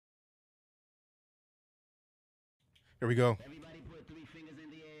Here we go. Everybody put 3 fingers in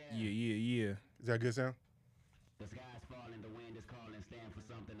the air. Yeah. Is that a good sound? The sky's falling, the wind is calling. Stand for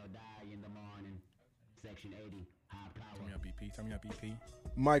something or die in the morning. Section 80, high Turn me power. up, BP. Turn me up, BP.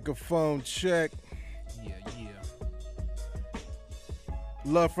 Microphone check. Yeah.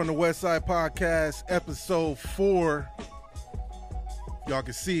 Love from the West Side Podcast, episode 4. Y'all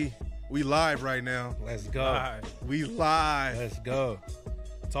can see we live right now. Let's go. Live. We live. Let's go.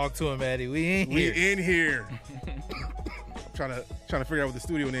 Talk to him, Eddie. We in We here. in here. I'm trying to figure out what the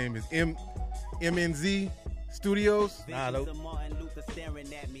studio name is. MNZ Studios. Nah, nope.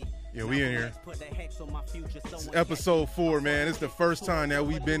 Yeah, we in here. It's episode 4, man. It's the first time that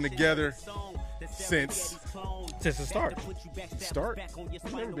we've been together since Since the start. start.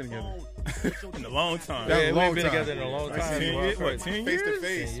 We've never been together. In a long time. That was Yeah, a we've long been time. together in a long Like time. 10 Well, years? for- What, 10 Face to years?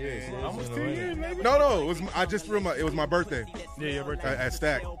 face. 10 years, man. yeah. Almost 2 years, maybe? No, it was my birthday Yeah, your birthday. at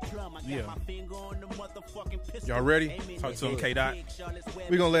Stack. Yeah. Y'all ready? Talk to him, K-Dot.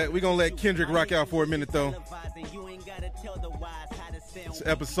 We gonna let Kendrick rock out for a minute though. It's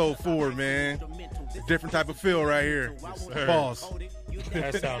episode 4, man. A different type of feel right here. sir. Pause.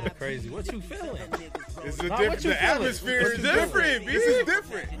 That sounded crazy. What you feeling? It's a Nah, different. what you The feeling? atmosphere What is you different. This is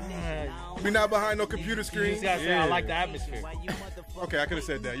different. You We not behind no computer just screen. gotta say, I like the atmosphere. Okay, I could have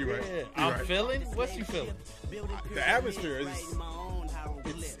said that. You're right. Yeah. You're I'm right. feeling? What's you feeling? The atmosphere is.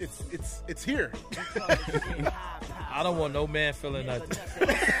 It's here. I don't want no man feeling nothing.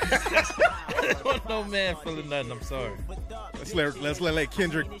 I don't want no man feeling nothing. I'm sorry. Let's let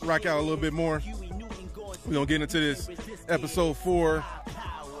Kendrick rock out a little bit more. We're gonna get into this episode 4,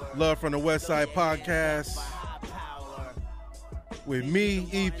 Love from the West Side Podcast, with me,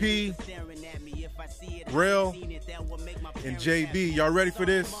 EP, Rel, and JB. Y'all ready for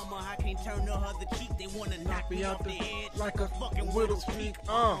this? Like a little speak.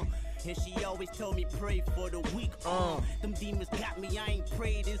 And she always told me pray for the weak. Them demons got me, I ain't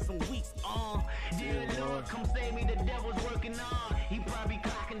prayed in some weeks. Dear Lord, come save me, the devil's working on. He probably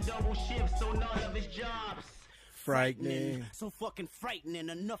clocking double shifts, so none of his jobs. Frightening. So fucking frightening,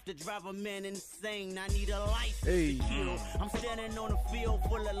 enough to drive a man insane. I need a license Hey. to kill. I'm standing on a field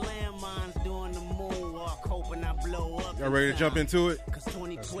full of landmines doing the moonwalk, hoping I blow up. Y'all ready to jump into it? Cause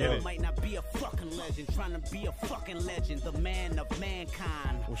 2012 might not be a fucking legend, trying to be a fucking legend, the man of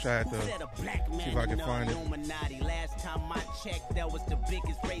mankind. Wish I had Who to said a black man if I can in the find it. Illuminati? Last time I checked, that was the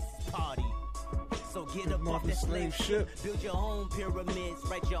biggest racist party. So get up off that slave ship, build your own pyramids,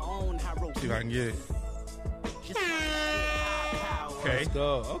 write your own hieroglyphs. See if I can get it. Just like high power. Okay. Let's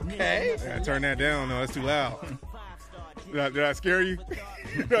go. Okay. I gotta turn that down. No, that's too loud. Did I scare you?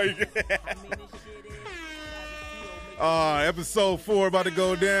 Episode 4 about to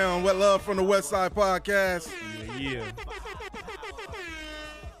go down. What Love from the West Side Podcast. Yeah.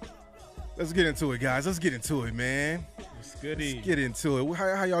 Let's get into it, guys. Let's get into it, man. It's goody. Get into it.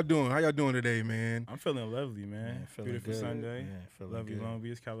 How y'all doing? How y'all doing today, man? I'm feeling lovely, man. Yeah, feeling Beautiful good. Sunday. Yeah, feeling Lovely good. Long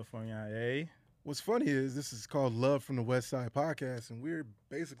Beach, California, IA. What's funny is this is called Love from the West Side Podcast, and we're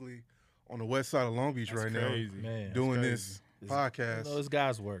basically on the west side of Long Beach That's right crazy. Man. now doing crazy. this You podcast. know, it's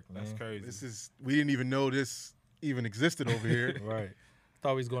God's work, man. That's crazy. This is we didn't even know this even existed over here. Right.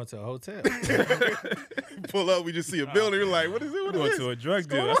 Thought we was going to a hotel. Pull up, we just see a building. You're like, what is it? We're What going is to this? a drug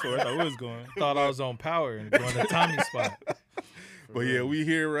deal. That's where I thought we was going. Thought I was on power and going to Tommy's spot. But yeah, we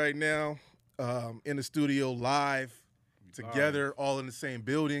here right now in the studio live together, all in the same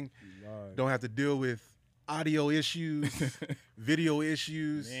building. Live. Don't have to deal with audio issues, video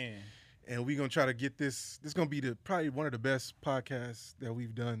issues. Man. And we're gonna try to get this. This is gonna be probably one of the best podcasts that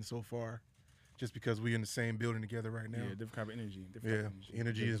we've done so far, just because we're in the same building together right now. Yeah, different kind of energy. Yeah, Different kind of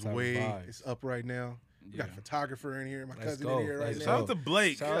energy is Different type of vibes. it's up right now. We got a Yeah. photographer in here. My Let's cousin go. in here right Let's now. Shout out to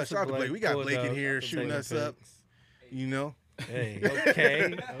Blake. Shout out to Blake. We got pulled Blake in up, here shooting taking us up. pics. You know, Hey,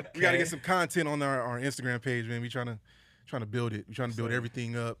 okay. we got to get some content on our Instagram page, man. We trying to build it. We trying to build sir.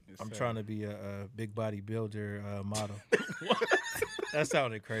 everything up. I'm trying to be a big body builder model. That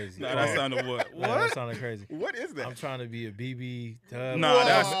sounded crazy. Nah, that sounded what? Nah, that sounded crazy. What is that? I'm trying to be a BB dub. Nah,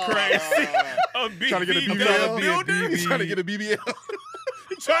 that's crazy. A Trying to get a BB BBL. builder? He's trying to get a BBL.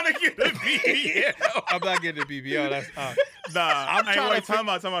 Trying to get a BBL. I'm not getting a BBL. That's Nah, I'm hey, trying wait, to time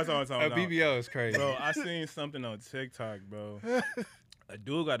out. a BBL is crazy. Bro, I seen something on TikTok, bro. A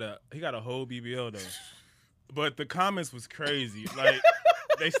dude got a whole BBL though, but the comments was crazy. Like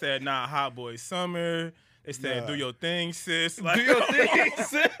they said, "Nah, hot boy summer." They said, Nah. "Do your thing, sis." Like, Do your thing,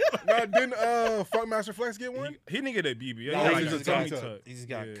 sis. Now, didn't Funkmaster Flex get one? he didn't get a BBL. Nah, He he got just a got tummy tucked. tuck. He just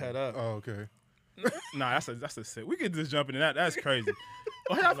got Yeah. cut up. Oh, okay. Nah, that's a sick. We could just jump into that. That's crazy.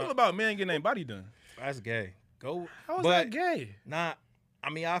 Well, how y'all feel about men getting their body done? That's gay. Go. How is But- that gay? Nah, I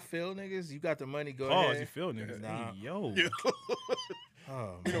mean, I feel niggas. You got the money, go Pause. ahead. You feel niggas? Nah. Hey, yo.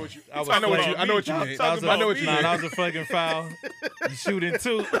 Oh, You know what you? I was I know what you. playing- I know what you I'm mean. talking I know what you about mean. That was a fucking foul. You shooting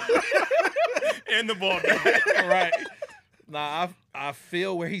too. And the ball. Right. Nah, I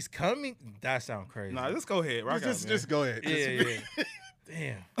feel where he's coming. That sound crazy. Nah, just go ahead. Rock out, man. Just go ahead. yeah.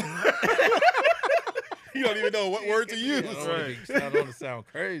 Damn. You don't even know what word to use. I don't want to sound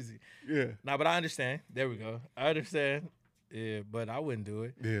crazy. Yeah. Nah, but I understand. There we go. I understand. Yeah, but I wouldn't do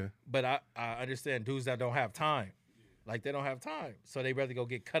it. Yeah. But I understand dudes that don't have time. Like, they don't have time. So they rather go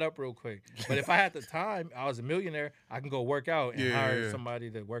get cut up real quick. But if I had the time, I was a millionaire, I can go work out and hire somebody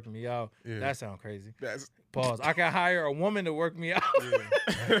to work me out. Yeah. That sound crazy. That's Pause. I can hire a woman to work me out.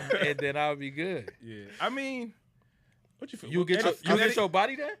 And then I'll be good. Yeah. I mean, what you feel? You get your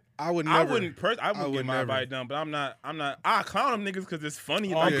body done? I would I never. wouldn't get my never. body done, but I'm not. I clown them niggas because it's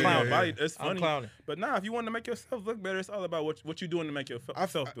funny. Oh, like, I'm my clowning. body, it's I'm funny. clowning. But nah, if you want to make yourself look better, it's all about what you doing to make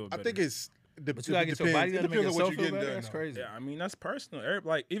yourself feel I better. think it's. But you gotta get your body done to make depends on yourself what you're feel getting better? done. That's though. crazy. Yeah, I mean that's personal.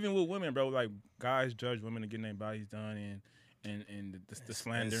 Like even with women, bro, like guys judge women to getting their bodies done and the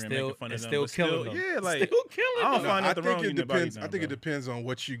slander and making fun of them. Still but killing them. Yeah, like Still killing I don't them. find I nothing think wrong it with getting your body depends. done, I think it bro. depends on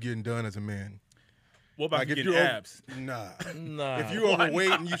what you getting done as a man. What about Like you if getting you're abs? Nah. Nah. If you're overweight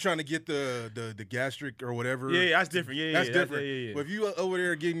and you trying to get the gastric or whatever, Yeah, that's different. Yeah, that's yeah, different. Yeah. But if you over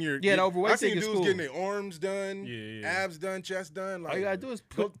there getting your Yeah, the overweight I seen thing is dudes cool. getting their arms done, Yeah. abs done, chest done. Like, All you gotta do is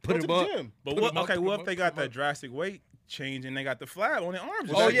go put to them the up. gym. But Put what? 'em up, Okay, put what 'em if they up, got put 'em that drastic weight change and they got the flab on their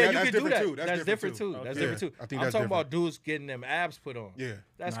arms? Well, Oh that- yeah, that- you that's can do different that. too. That's That's different different too. too. That's Yeah, different too. I think I'm that's talking about dudes getting them abs put on. Yeah.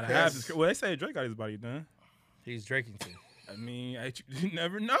 That's Nah, the crazy. abs is, well, they say Drake got his body done. He's drinking too. I mean, you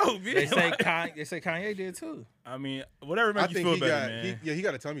never know. They say Like, Kanye did too. I mean, whatever I makes you think feel he better, got man. he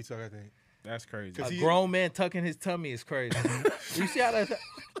got a tummy tuck. I think. That's crazy. 'Cause A he- grown man tucking his tummy is crazy. You see how that?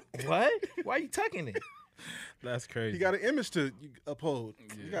 What? Why you tucking it? That's crazy. He got an image to uphold.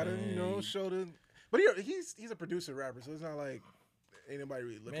 You Yeah. got to show the. But he's a producer rapper, so it's not like ain't nobody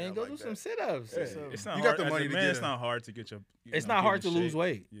really looking. Man, at go him do like some that. sit-ups. Yeah. So- It's not You hard. got the As money a to man, get it's it. not hard to get your. It's not hard to get in lose shape.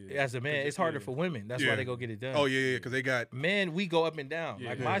 weight. Yeah. As a man, it's harder for women. That's why they go get it done. Oh yeah, because they got. Men, we go up and down. Yeah.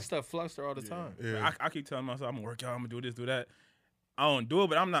 Like Yeah. my stuff fluster all the time. Yeah. I keep telling myself I'm gonna work out. I'm gonna do this, do that. I don't do it,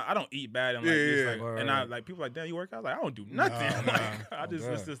 but I'm not. I don't eat bad and like, Yeah, just yeah. like Right, and right. I like people like, damn, you work out? Like I don't do nothing. Nah, Like, I just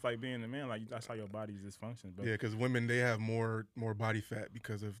God. it's just like being a man. Like that's how your body just functions. But Yeah, because women they have more body fat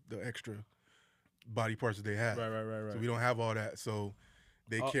because of the extra body parts that they have. right. So we don't have all that, so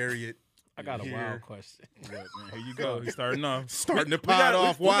they Oh. carry it. I got a here. wild question. What, man, here you go. He's starting off. Starting the We pod gotta-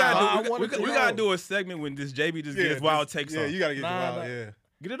 off we gotta wild. do- I wanted to we gotta know. do a segment when this JB just gets wild takes Yeah, off. you gotta get Nah, your wild. nah. Yeah,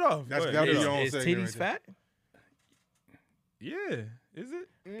 Get it off. That's- Go that'll ahead. be your own Is segment titties right there. fat? Yeah. Is it?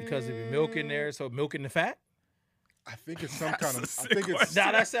 Because of the milk in there, so milking the fat? I think it's some That's kind a of. I sick think it's. question.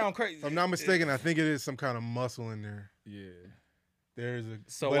 Nah, that sound crazy. If I'm not mistaken, I think it is some kind of muscle in there. Yeah. There's a.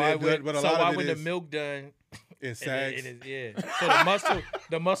 So but why it- when but a lot of it the is- milk done? It And sags. yeah. So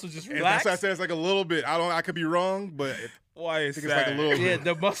the muscle just And relax. that's why I said it's like a little bit. I could be wrong, but Why is think it's like a little- Yeah,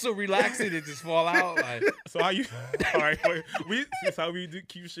 the muscle relaxing and just fall out. Like, So how you? All right, wait. This how we do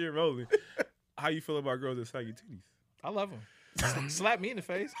keep shit rolling. How you feel about girls that saggy titties? I love them. Slap me in the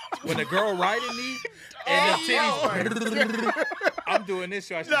face when the girl riding me and the titties. I'm doing this.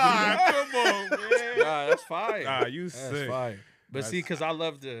 So I should do that. come on, man. Nah, that's fire. Nah, you That's sick. fire. But see, because I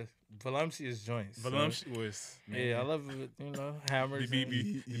love the voluptuous joints. so- Voluptuous. Yeah, I love hammers. The and-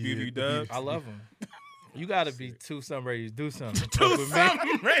 BB dubs. I love them. You gotta be too something ready to do something. Do But with me-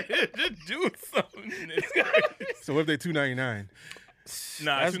 something, ready to do something. so what if they $2.99?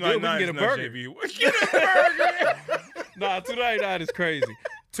 Nah, That's good. We can get a burger. Get a burger. Nah, $2.99 is crazy.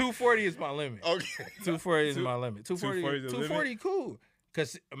 $2.40 is my limit. Okay. $2.40 is my limit. $2.40 $2.40 is the $2.40 cool.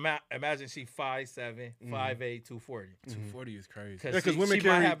 Cause imagine she 5'7", 5'8", 240. 240 is crazy. Cause, Yeah, 'cause she, women she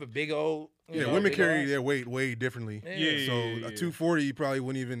might carry- have a big old. Yeah, know, women big carry old- their weight way differently. Yeah, So yeah. a 240 you probably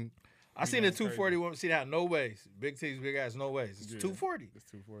wouldn't even. I seen a 240 woman. See that no ways. Big titties, big ass, no ways. It's Yeah. 240. It's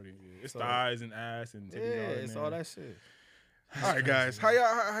 240. Yeah. It's So- thighs and ass and Yeah, titties. all in it's there. all that shit. All right, guys.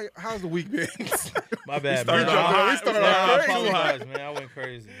 How's the week been? My bad, started man. off hot. We started I off crazy. apologize, man. I went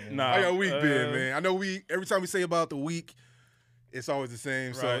crazy. Man. Nah. How your week been, Uh, man? I know every time we say about the week, it's always the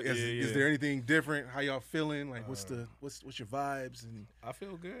same. So Right, is yeah. there anything different? How y'all feeling? Like what's your vibes? And I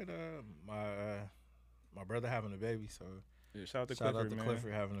feel good. My brother having a baby, so Yeah, shout out to shout Clifford, out to man.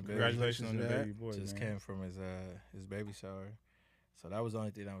 Clifford having a baby. Congratulations on the to that. baby boy, Just man. came from his baby shower, so that was the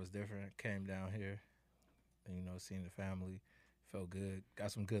only thing that was different. Came down here, and seeing the family, felt good.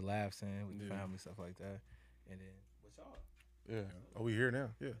 Got some good laughs in with the Yeah. family, stuff like that. And then what's y'all? yeah, oh, we here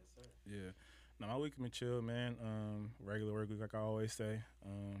now. Yeah, Yeah. No, my week been chill, man. Regular work week, like I always say.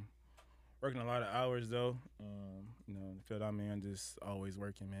 Working a lot of hours though. You know, the field I'm in, just always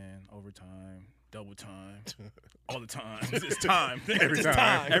working, man. Overtime, double time, all the time. It's time. Every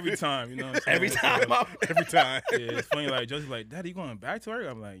time. Every time. You know what I'm saying? Every time. So, Every time. yeah, it's funny. Like Josie's like, Daddy, you going back to work?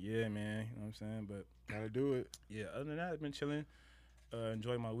 I'm like, yeah, man. You know what I'm saying? But Gotta do it. yeah, other than that, I've been chilling.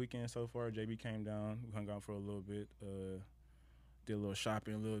 Enjoyed my weekend so far. JB came down. We hung out for a little bit. Did a little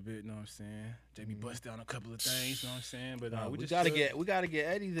shopping a little bit, you know what I'm saying? JB bust down a couple of things, you know what I'm saying? But we just gotta chill. get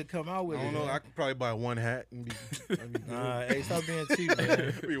Eddie to come out with I it. don't know. I could probably buy one hat and be Hey, stop being cheap,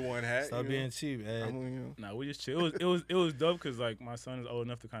 man. be one hat. Stop you being know? cheap, I man. mean, you know. Nah, we just chill. It was dope because like my son is old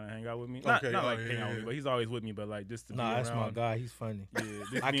enough to kind of hang out with me. Not Okay, like yeah, hang out with me, yeah. but he's always with me. But like just to Nah, be that's around. my guy. He's funny. Yeah,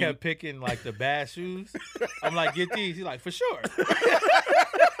 just I being- kept picking like the bad shoes. I'm like, get these. He's like, for sure.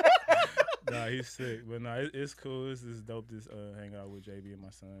 Nah, he's sick. But nah, it's cool. It's dope. Just hang out with JB and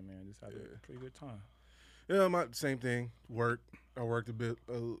my son, man. Just have a pretty good time. Yeah, my same thing. Work. I worked a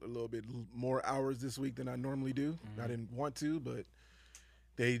little bit more hours this week than I normally do. I didn't want to, but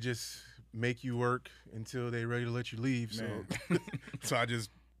they just make you work until they're ready to let you leave. So, Man. so I just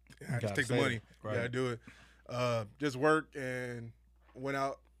Gotta take the say money. it, right. Gotta do it. Just work and went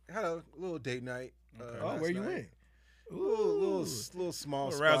out. Had a little date night. Oh, last where you night. went? Little small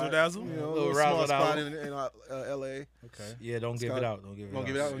Little spot. razzle dazzle? You know, Little little small razzle spot dazzle. in L.A. Okay. Yeah, don't give it out. Don't give it out. Don't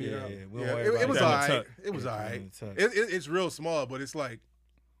give it out. Yeah, Yeah, yeah. We don't yeah. worry It about was Down the alright. tuck. It was Yeah, alright. down the tuck. It's real small, but it's like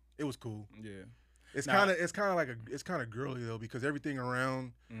it was cool. Yeah. It's Nah. kind of girly though because everything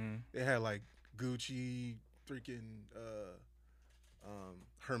around they had like Gucci, freaking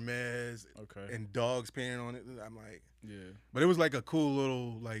Hermes, Okay. and dogs painted on it. I'm like, Yeah. but it was like a cool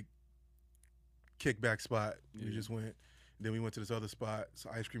little like kickback spot. We Yeah. just went. Then we went to this other spot, it's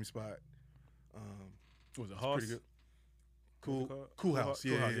an ice cream spot. Was it It's Hoss? pretty good. Cool, What's it called? cool house.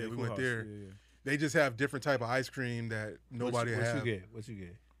 Yeah, House, yeah, we Cool went House. there. Yeah, yeah. They just have different type of ice cream that nobody what has. you get? What you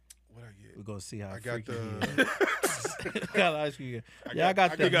get? What I get? We're gonna see how I got freaky he the. is. Got ice cream. Yeah, I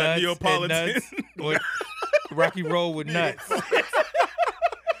got the got nuts and Neapolitan. nuts with Rocky Road with nuts.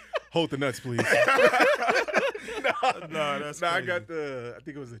 Hold the nuts, please. No, that's I crazy. got the. I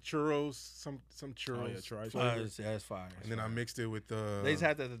think it was the churros. Some churros. Oh yeah, try it. flavor. That's fire. And then I mixed it with the. They just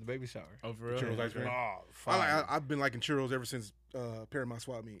had that at the baby shower. Oh, for real? churros ice cream. Oh, fire. I've been liking churros ever since Paramount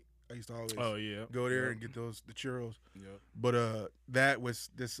Swap Meet. I used to always Oh yeah. go there Yep. and get the churros. Yep. But that was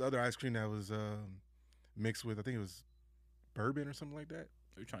this other ice cream that was mixed with, I think it was bourbon or something like that.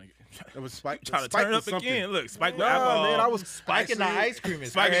 You trying to get? It was spiked. Trying to spiked turn it with up something. again. Look, spike with Nah, alcohol. man, I was Spiking the actually- ice cream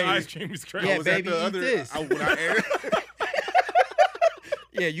is spiking crazy. the ice cream is crazy. Yeah, I was at baby, the eat other. this. When I aired,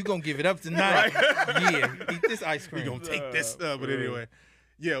 Yeah, you gonna give it up tonight. Yeah, eat this ice we cream. gonna take this stuff. But anyway,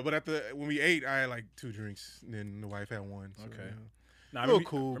 yeah. But when we ate, I had like 2 drinks, and then the wife had 1. So, Okay. you know. Nah, Real remember,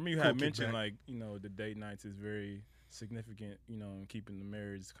 cool- Remember you cool had mentioned kickback. like the date nights is very significant. In keeping the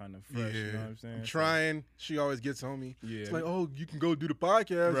marriage kind of fresh. Yeah, You know what I'm saying? I'm So- trying. She always gets on me. Yeah. It's like, oh, you can go do the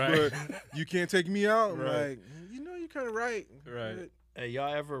podcast, Right. but you can't take me out. I'm Right. like, you're kind of right. Right. But Hey,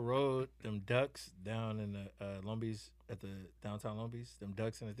 y'all ever rode them ducks down in the Long Beach at the downtown Long Beach? Them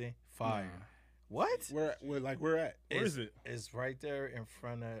ducks in the thing, fire. Nah. What? Where we're at? Where is it? It's right there in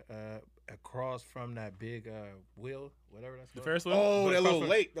front of across from that big wheel, whatever that's The called. Ferris wheel? Oh, that Across little from-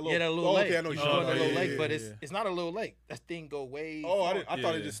 lake. Yeah, that little lake. Okay, I know what You you're go talking in that about. little Yeah, lake, yeah, but yeah. it's not a little lake. That thing go way. Oh, far. I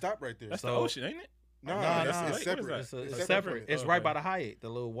thought it Yeah. just stopped right there. That's So- the ocean, ain't it? No, Nah, it's nah. What is separate. that? It's It's a separate. separate. It's Okay. right by the Hyatt, the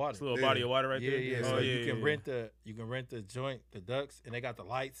little water. It's a little Yeah. body of water right Yeah, there. yeah. Oh, So yeah, you can yeah. rent the joint, the ducks, and they got the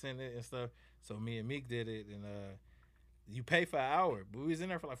lights in it and stuff. So me and Meek did it, and you pay for an hour, but we was in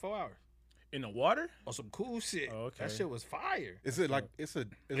there for like 4 hours In the water? on some cool shit. Oh, okay. That shit was fire. Is it like is And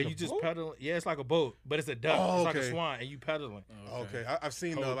it you a just boat? pedaling. Yeah, it's like a boat, but it's a duck. Oh, It's like a okay. swan, and you pedaling. Okay, I've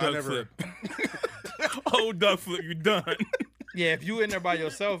seen Whole them. I duck never. flip. Whole duck flip, you done. Yeah, if you in there by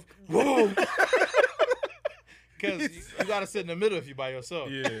yourself, whoa. Because you gotta sit in the middle if you by yourself.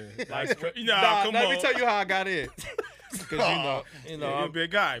 Yeah. Like, Nah, come let on. me tell you how I got in. Because Yeah, you're a I'm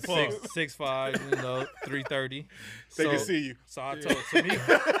big guy. Pause. 6'5", 330. They can see you. So I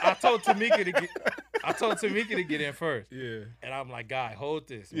told Tamika to get in first. Yeah. And I'm like, God, hold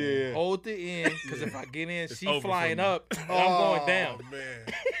this. Man. Yeah. Hold it in. Because if I get in, she over for flying me. up. And I'm going down. Oh,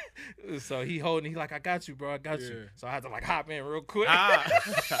 man. So he holding. He like, I got you, bro. I got you. Yeah. So I had to like hop in real quick.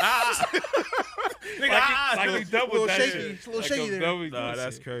 Nigga, like we double little that shaky. shit. It's a little Like shaky I'm there. double Nah, that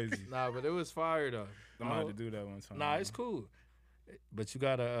that's shit. crazy. Nah, but it was fire though. I'm gonna have to do that one time. Nah, it's cool. But you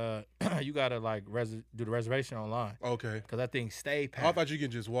gotta like do the reservation online Okay. because that thing stay I packed. thought you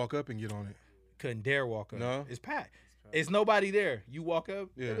could just walk up and get on it. Couldn't dare walk up. No? It's packed. It's nobody there. You walk up,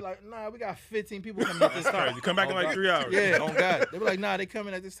 they Yeah. be like, nah, we got 15 people coming at this time. Crazy. Come back in Oh, like God. 3 hours. Yeah, on God. They be like, nah, they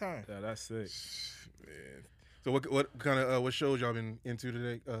coming at this time. Yeah, that's sick. Man. So what kind of what shows y'all been into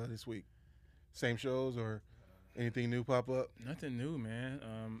today this week? Same shows or anything new pop up? Nothing new,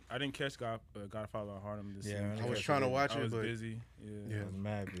 man. I didn't catch Godfather of Harlem this season. I was trying to watch I it, was but busy. Yeah. I was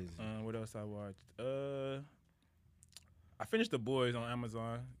mad busy. What else I watched? I finished The Boys on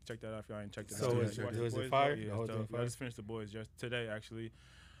Amazon. Check that out if y'all ain't checked it out. So yet. is You watched it The Boys? fire? Yeah, The whole it's thing dope. fire? I just finished The Boys just today, actually.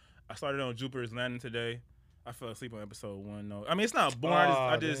 I started on Jupiter's Landing today. I fell asleep on episode 1. No, I mean it's not boring.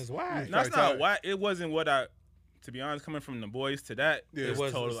 I just it's whack. no, it's Sorry, not why. It wasn't what I. To be honest, coming from The Boys to that, Yeah. it's It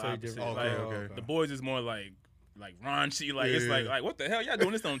was total so opposite. different. Like, Okay. The Boys is more like raunchy. Like it's Yeah. like what the hell y'all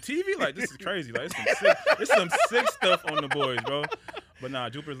doing this on TV? Like this is crazy. Like it's some sick stuff on The Boys, bro. But nah,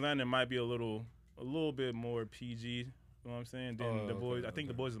 Jupiter's Landing might be a little bit more PG. You know what I'm saying? Than The Boys. I think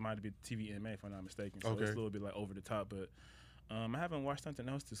The Boys might be TVMA if I'm not mistaken. So it's a little bit like over the top. But I haven't watched something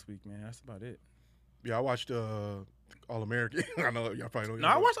else this week, man. That's about it. Yeah, I watched All American. I know y'all probably don't. No,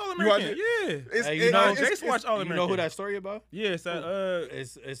 I watched All American. Yeah. Jace watched All American. You know who that story about? Yeah, it's that.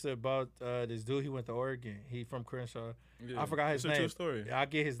 It's about this dude. He went to Oregon. He from Crenshaw. Yeah. I forgot his It's a name. true story. I'll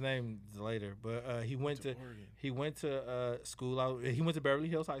get his name later. But he went to school out. He went to Beverly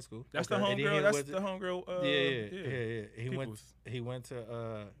Hills High School. That's And the then he homegirl. That's went to- the homegirl. Yeah. Peoples. He went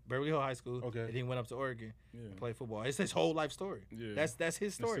to Beverly Hills High School. Okay. And he went up to Oregon Yeah. and played football. It's his whole life story. Yeah. That's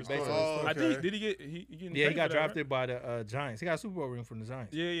his story. his Based story. on his story. I think Okay. did he get he getting Yeah, he paid got for that, right? drafted by the Giants. He got a Super Bowl ring from the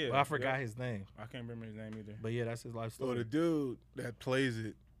Giants. Yeah, yeah. But I forgot Yeah. his name. I can't remember his name either. But yeah, that's his life So story. the dude that plays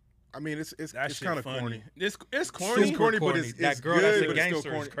it, I mean, it's That shit kind of funny. corny. It's Super corny. corny, but it's that girl good, that's a but it's still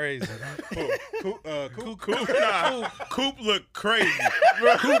gangster is corny. crazy. Coop look crazy.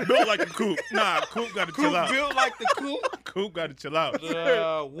 Coop built like a Coop. Nah, Coop got to chill out. built like the Coop. Coop got to chill out.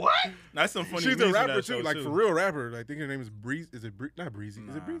 What? That's some funny. She's memes a in rapper that too, show, like too. for real rapper. I think her name is Breeze. Is it not Breezy?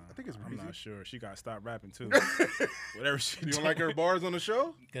 Is it Breezy? I think it's I'm Breezy. not sure. She got to stop rapping too. Whatever she You don't doing. like her bars on the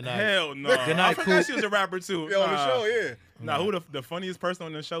show? Good night. Hell no. Good night, I forgot Coop. she was a rapper too. Yeah, on the show, yeah. Nah, who the funniest person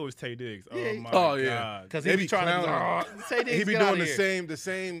on the show is Tay Diggs. Oh Yeah. my Oh, yeah. god. Because They he be be trying clowning. to say this. He be doing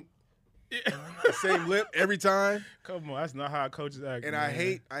the same lip every time. Come on, that's not how coaches act. And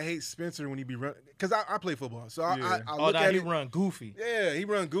man. I hate Spencer when he be running because I play football, so I Yeah. I Oh, look now at he it. run goofy. Yeah, he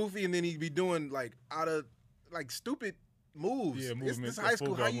run goofy, and then he be doing like out of like stupid moves. Yeah, It's movements, this high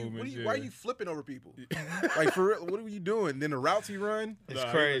school. How football you? movements, Why are yeah. you flipping over people? Like for real, what are you doing? Then the routes he run. It's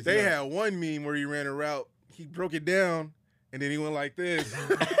Nah, crazy. They had one meme where he ran a route. He broke it down, and then he went like this.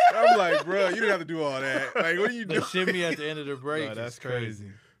 I'm like, bro, you didn't have to do all that. Like, what are you The doing? shimmy at the end of the break. Nah, that's is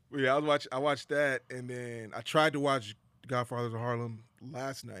crazy. Yeah, I watched that, and then I tried to watch Godfathers of Harlem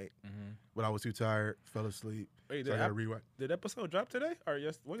last night, but I was too tired, fell asleep. Wait, So I did, gotta rewatch. did episode drop today? Or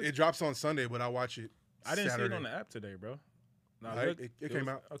yes? What is It drops on Sunday, but I watch it. I didn't Saturday. see it on the app today, bro. Nah, Nah, look, it came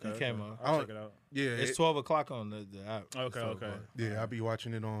out. Okay, It came out. I'll I check it out. Yeah, It's 12 o'clock on the app. Okay, So, okay. yeah. I'll be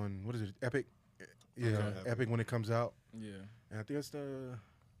watching it on what is it? Epic. Yeah, Okay. Epic when it comes out. Yeah. And I think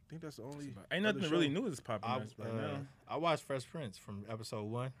that's the only. Ain't other nothing really show. new that's popping I, up right now. I watched Fresh Prince from episode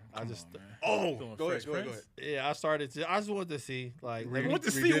 1. Come on, man. Oh, Doing go ahead, Fresh go ahead, go Prince? ahead. Yeah, I just wanted to see like You want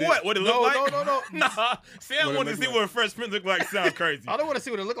to see redid it? what it look No, like? no. Nah, Sam What it wanted to look see like. what Fresh Prince look like. Sounds crazy. I don't want to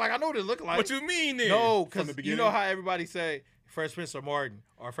see what it looked like. I know what it looked like. What you mean then? No, From because the you beginning? know how everybody say Fresh Prince or Martin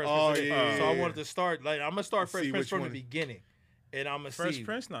or Fresh Oh, Prince. yeah, So I yeah. wanted to start like I'm gonna start Fresh See Prince which from one. the beginning, and I'm gonna Fresh see.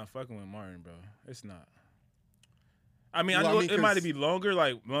 Prince not fucking with Martin, bro. It's not. I mean, Well, I I know mean, it might 'cause- be longer,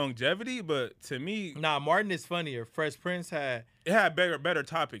 like longevity, but to me, Nah, Martin is funnier. Fresh Prince had it had better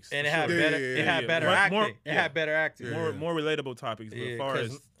topics, and it for had sure. Yeah, better yeah, it had yeah. better More- acting. more- It yeah. had better acting. Yeah. more relatable topics. But Yeah, as far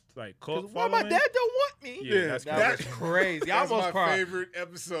 'cause- as like cult Why my following, dad don't want me? Yeah, that's that crazy. was crazy. I That's almost my cried. favorite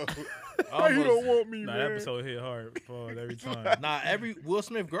episode. I Why you almost- don't want me, Nah, man? that episode hit hard for every time. Nah, every Will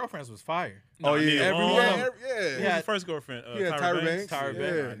Smith girlfriends was fire. Oh Nah, yeah, every yeah, one of them. yeah. Who was Yeah. his first girlfriend? Yeah, Tyra Banks. Tyra Yeah.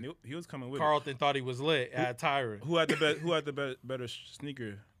 Banks. I knew he was coming with Carlton thought he was lit. It had Tyra. it. Who had the better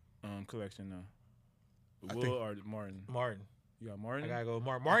sneaker collection now? I Will think- or Martin? Martin. You got I Martin. gotta go with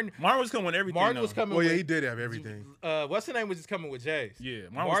Martin. Martin was coming with everything. Martin was though. coming Well, yeah, with he did have everything. what's the name was just coming with Jay's. Yeah,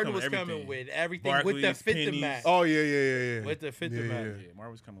 Martin was with coming everything. with everything with the Barclays, fit to pennies. match. Oh yeah. With the fit to Yeah, match. yeah. Yeah,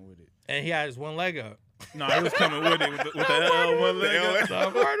 Martin was coming with it. And he had his one leg up. No, he was coming with it with the LL one leg. Nah,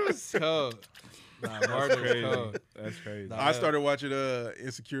 Martin was cold. Nah, That's Martin was crazy. cold. That's crazy. Nah, I started watching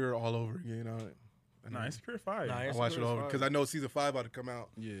Insecure all over again. Nah, it's pure fire. Nah, I it's watched it good all as over fuck. because I know season 5 about to come out,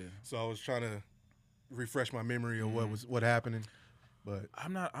 Yeah, so I was trying to refresh my memory of what happening. But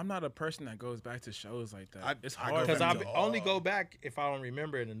I'm not a person that goes back to shows like that. It's I go hard back Because for to me. I only go back if I don't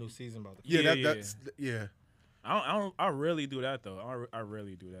remember in the new season about the yeah, Yeah, that's yeah. I rarely do that though. I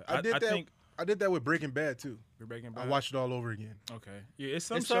rarely do that. I did that. think I did that with Breaking Bad too. we're breaking I bad. watched it all over again. Okay. Yeah, it's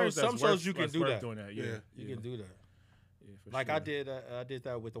some It's shows some that's shows worth, you can that's do worth that. doing that. Yeah, Yeah. You can do that. Yeah, for Like sure. I did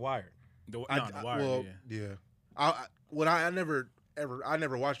that with The Wire. The The Wire. yeah. I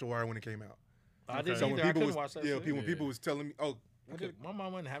never watched The Wire when it came out. I didn't So when either. I people couldn't was watch that yeah, shit. when people was telling me, oh, My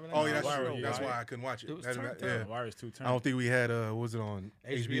mom wasn't having that. oh yeah, shit. that's Wire, true. yeah. That's why I couldn't watch it. It was That- turned yeah. up. Wire is too I turned. don't think we had what was it on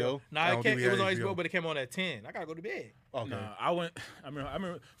HBO? Nah, I don't think we it was had on HBO, but it came on at 10. I gotta go to bed. Okay. Nah, I went. I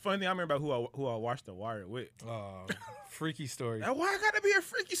remember. Funny thing, I remember who I watched The Wire with. Freaky story. That why gotta be a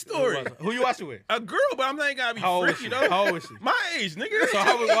freaky story? Who you watching with? A girl, but I'm not gotta be How old was freaky she? though. How old was she? My age, nigga. So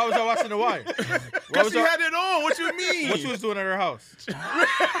why was y'all watching The Wire? Cause she had it on. What you mean? What you was doing at her house?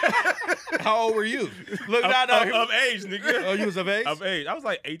 How old were you? Look, of, now, of age, nigga. Oh, you was of age? Of age. I was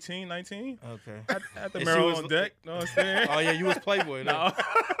like 18, 19. Okay. At the And she Merrill was- on deck. Know what I'm saying? Oh yeah, you was Playboy. No.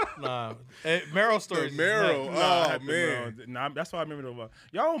 Nah. Meryl stories. The Meryl. Nah, I Oh had the man. Merrill on deck. Nah, that's why I remember the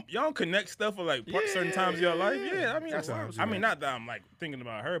y'all don't connect stuff for like certain times of your life. Yeah, I mean, That's how I not that I'm like thinking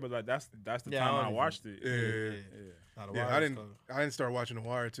about her, but like that's the Yeah, time I I watched it. Yeah. Nah, The Yeah, Wire I was didn't. cool. I didn't start watching The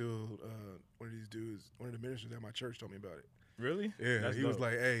Wire till one of these dudes, one of the ministers at my church, told me about it. Really? Yeah, That's he was dope.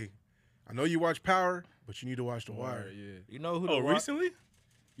 like, "Hey, I know you watch Power, but you need to watch The Wire." Yeah. You know who? Oh, The Wire- recently?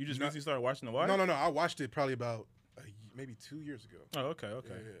 You just recently started watching The Wire? No. I watched it probably about maybe 2 years ago. Oh, okay.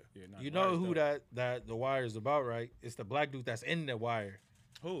 Nah, You The know Wire's who dope. that The Wire is about, right? It's the black dude that's in The Wire.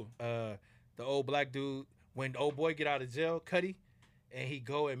 Who? The old black dude. When the old boy get out of jail, Cuddy, and he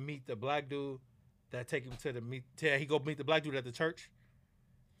go and meet the black dude that take him to the meet. He go meet the black dude at the church,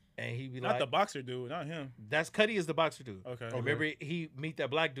 and he be Not like, the boxer dude, not him. "That's Cuddy is the boxer dude." Okay. Remember, he meet that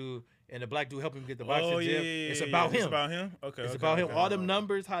black dude, and the black dude help him get the boxer Oh, jail. yeah. It's about him. It's about him? Okay. It's okay, about him. okay. All them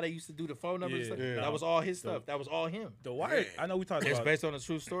numbers, how they used to do the phone numbers. Yeah, and stuff, yeah. That was all his stuff. That was all him. The Wire, I know we talked It's about based on a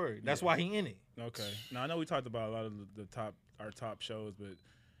true story. That's why he in it. Okay. Now I know we talked about a lot of our top shows, but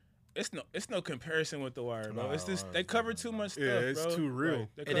it's no comparison with The Wire, bro. Nah, It's just The they Wire's cover too much stuff. Yeah, it's bro. too real.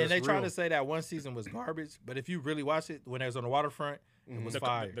 Like, And then they That's try real. to say that one season was garbage, but if you really watch it, when they was on the waterfront, it was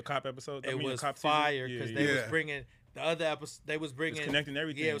fire. The cop episode. It was the cop fire season? because Yeah, they yeah. was bringing the other episode. They was bringing connecting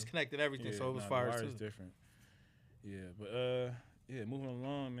everything. Yeah, it was connecting everything, Yeah, so it was nah, fire The Wire too. is different. Yeah, but yeah, moving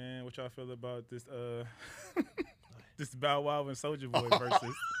along, man. What y'all feel about this this Bow Wow and Soulja Boy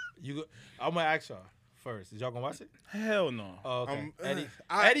versus? I'm gonna ask y'all first. Is y'all gonna watch it? Hell no. Oh, okay. Um,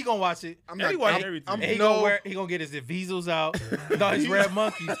 Eddie gonna watch it. I'm Eddie not. watch I'm- everything. I'm- And he no, gonna get his Visals out. No, his red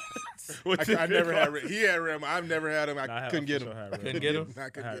monkeys. I never had. He had Ram. I've never had him. I Nah, I couldn't get for him. sure had Couldn't get him? I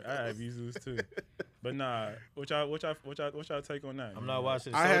couldn't I get have him. Yeezus too, but nah. What y'all take on that? I'm man? not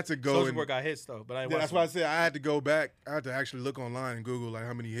watching. I had to go Soulja and- Boy got hits though, but I ain't Yeah, that's watching. why I said I had to go back. I had to actually look online and Google like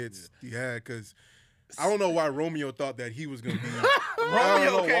how many hits he had because I don't know why Romeo thought that he was gonna be. I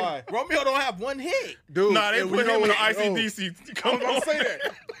don't know why. Romeo don't have one hit. Dude, Nah, they and put we know him in the what- oh, ICDC. Come I'm on, say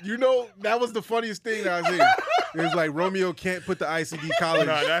that. You know, that was the funniest thing that I was in. It was like Romeo can't put the ICD college.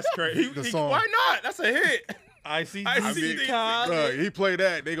 Nah, that's crazy. The song. Why not? That's a hit. I see. I see the Bruh, he played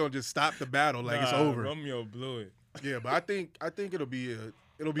that, they gonna just stop the battle like it's Nah, over. Romeo blew it. Yeah, but I think it'll be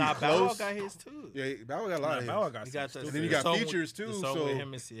Nah, Bow Wow close. got his too. Yeah, Bow Wow got a lot of Bow Wow hits. got He some got stupid And then you hits. got song features, with, too, The song so- with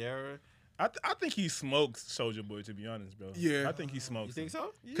him and Sierra. I think he smoked Soulja Boy, to be honest, bro. Yeah. I think he smoked. You think him.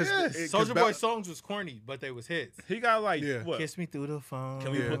 so? Cause Yes. Soulja Boy's songs was corny, but they was hits. He got like Yeah. what? Kiss me through the phone.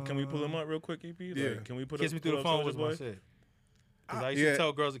 Can we pull him up real quick, EP? Like, Yeah. Can we put Kiss up, me through pull the up phone Soulja was my Boy? shit. Because I used yeah. to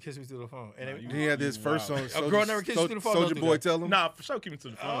tell girls to kiss me through the phone. And Nah, it- you- He had this You first wild. song. A girl never kissed you through the phone, don't Soulja do Boy that. tell him. Nah, for sure, keep me to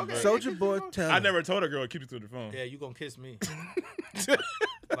the phone. okay. bro. Soulja Boy tell him. I never told a girl keep me to the phone. yeah, you gonna kiss me.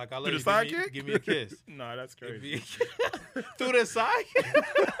 Like I let Through you the sidekick? give me a kiss. Nah, that's Give crazy. me a kiss. Through the side?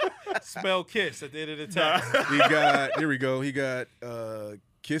 Spell kiss at the end of the text. He got here we go. He got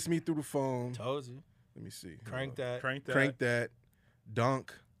Kiss Me Through the Phone. Told you. Let me see. Crank that. Crank that. Crank that.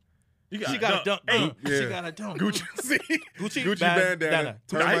 Dunk. You She got a dunk. Hey, Yeah. She got a dunk. Gucci. See? Gucci bandana.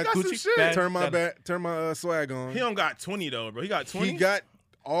 Turn Nah, he my got some shit. turn my swag on. he don't got 20 though, bro. He got 20. He got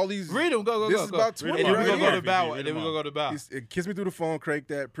all these. Read them. Go. This go, is go. about Read 20 them And all. then we right gonna go here. to Bow Wow. Read And then we them gonna go to Bow. Kiss Me Through the Phone, Crank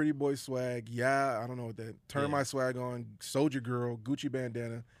That, Pretty Boy Swag, Yeah, I don't know what that. Turn Yeah. My Swag On, Soldier Girl, Gucci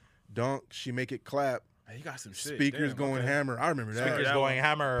Bandana, Dunk, She Make It Clap, He got some shit. Speakers Damn, Going okay. Hammer. I remember that. Speakers that going one.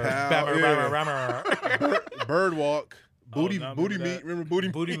 hammer. Pow, Bammer, yeah. rammer. Bird Walk, Booty nah, I Booty remember Meat. that. Remember Booty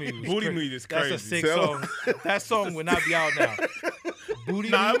Booty Meat? Meat. Booty Meat is crazy. That's a sick Tell song. That song would not be out now. Booty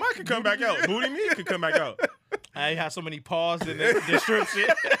Nah, Meat. it might could come back out. Booty Meat could come back out. I have so many paws in the description.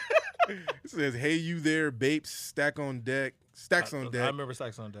 It says, Hey You There, Bapes, Stacks on Deck. I Deck. remember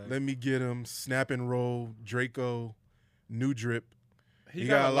Stacks on Deck. Let Me Get 'Em, Snap and Roll, Draco, New Drip. He You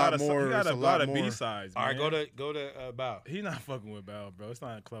got, got a lot of more- He got it's a a lot lot of more. B-sides. All right, man. go to Bow. He not fucking with Bow, bro. It's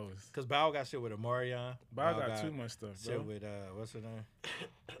not close. Cause Bow got shit with Amarion. Bow got too much stuff, bro. Shit with what's her name?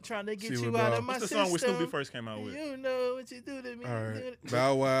 Trying to get See you what out Bow- of my What's the system. song where Snoopy first came out with? You know what you do to me. All right.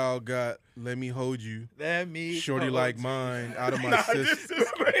 Bow Wow got Let Me Hold You. Let me Shorty hold Like you. Mine, Out of My Nah, System. this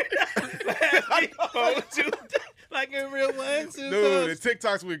is crazy. Let me hold you. Like in real ones. Dude, the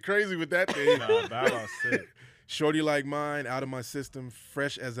TikToks went crazy with that thing. Nah, Bow Wow's sick. Shorty like mine, out of my system,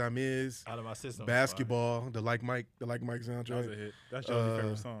 fresh as I'm is. Out of my system. Basketball, the like Mike That was a soundtrack. hit. That's your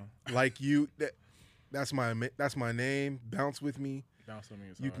favorite song. Like you, that's my name. Bounce with me. Bounce on me.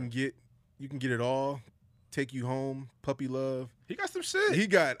 You can get it all. Take you home. Puppy love. He got some shit. He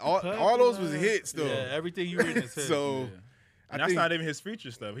got all those was hits though. Yeah, everything you read is hit. So Yeah. I And that's think not even his feature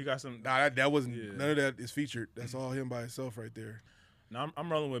stuff. He got some. nah, that wasn't Yeah. none of that is featured. That's all him by himself right there. No,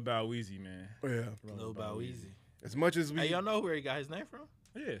 I'm rolling with Bow Weezy, man. Oh, yeah. Lil Bow Weezy. As much as we Hey, y'all know where he got his name from?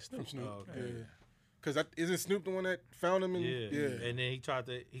 Yeah, Snoop. Snoop. Oh, okay. Yeah. Cause isn't Snoop the one that found him? Yeah. Yeah. And then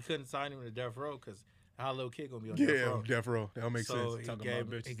he couldn't sign him to Death Row because how little kid gonna be on Death Yeah, Row? Death Row. That makes So sense. Talking he about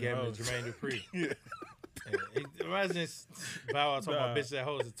gave bitches him and to hoes. Jermaine Dupri. Yeah. Imagine Bow Wow talking about Nah. bitches that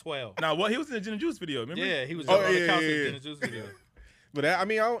hoes at 12. Now, what he was in the Gin and Juice video? Remember? Yeah, he was Oh, jumping on the yeah, couch yeah, in yeah. the Gin and Juice video. But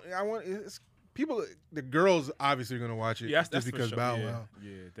I want it's people. The girls obviously are gonna watch it Yeah, that's just for because sure. Bow yeah. Wow.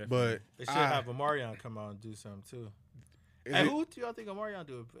 Yeah, definitely. But They should have Omarion come out and do something too. is Hey, it- who do y'all think Omarion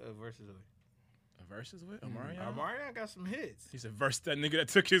do a versus with? a versus with Omarion. Omarion got some hits. He's a verse that nigga that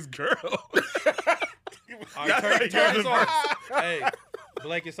took his girl. All right, turn this off. Hey,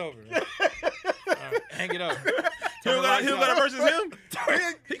 Blake, it's over. Man. All right, hang it up. He don't got a versus him.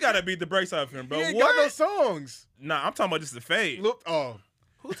 He gotta beat the brakes off him, bro. he ain't What? got no songs. Nah, I'm talking about just the fade. Look,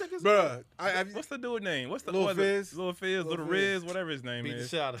 Who took his bruh, What's the dude name? What's the Lil what- Fizz? Lil Fizz, Little Fizz. Riz, whatever his name beat the is.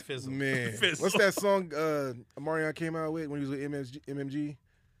 shit out of Fizzle? man, Fizzle. what's that song Omarion came out with when he was with MMG?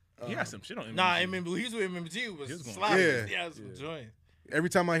 He got some shit on him. Nah, MMG, he was with MMG. Was He was going- slapping. Yeah. Yeah, some joint. Every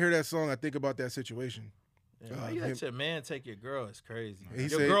time I hear that song, I think about that situation. Yeah, why you him- let your man take your girl? It's crazy. He Your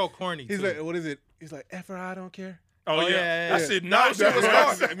said- girl corny He's too. like, what is it? He's like, F her, I don't care. Oh, Oh, yeah. yeah, That yeah. shit, That nah, was shit was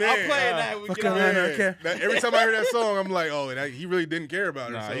hard. hard. Man. I'm playing that. We fuck get around, on I don't there. care. That- every time I hear that song, I'm like, oh, he really didn't care about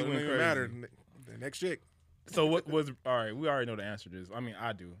her. Nah, so he it went didn't even crazy. matter. The next chick. So what was all right? We already know the answer to this. I mean,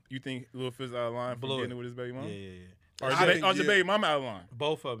 I do. You think Lil Fizz out of line for Blew it. getting it with his baby mama? Yeah, yeah, yeah. Or is I the think, or the yeah. baby mama out of line?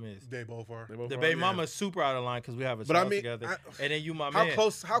 Both of them is. They both are. They both The are? baby Yeah. mama's super out of line because we have a But I child mean, together. And then you my How man.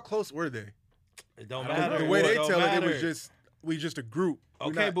 close were they? It don't I don't matter. know. The way It they don't tell it, it matter. was just a group. We're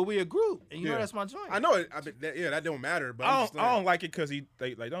Okay, not- but we a group. And you know Yeah. that's my joint. I know it. That don't matter. But I don't like it because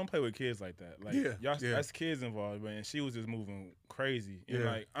they like don't play with kids like that. Like Yeah, y'all, yeah. that's kids involved, man. she was just moving crazy. And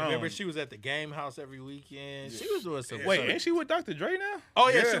Yeah. like, I Remember, don't- she was at the game house every weekend. She was doing some. wait, some- ain't she with Dr. Dre now? Oh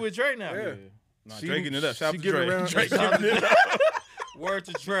yeah, Yeah. she with Dre now. Yeah. Nah, She- Dre getting it up. Shout she out to giving Dre. around- Dre shout giving it up. Word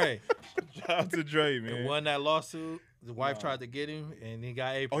to Dre. Shout out to Dre, And man. won that lawsuit. The wife tried to get him, and he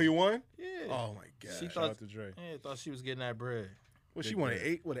got April. Oh, you won? Yeah. Oh my god. She Shout thought, out to Dre. yeah, thought she was getting that bread. Well, she Big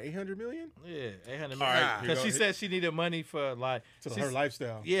wanted bread. 800 million Yeah, 800 All right, million. here Because go. she said she needed money for like to she's- her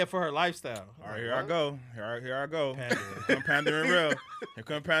lifestyle. Yeah, for her lifestyle. All right, here I go. Here I go. Pandering. Here come pandering real. Here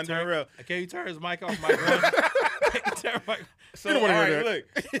come pandering real. Can you turn his mic off, Mike? Can you turn mic- So You don't wanna all hear right,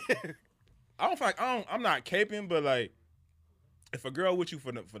 look. I don't feel like I'm not caping, but like if a girl with you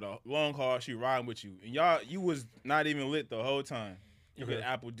for the long haul, she riding with you, and you was not even lit the whole time. You get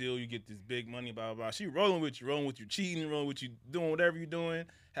Apple deal, you get this big money, blah blah blah. She rolling with you, cheating, rolling with you, doing whatever you doing,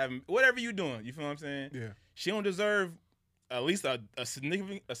 having whatever you doing. You feel what I'm saying? Yeah. She don't deserve at least a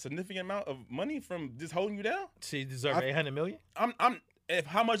significant amount of money from just holding you down. She deserved 800 million.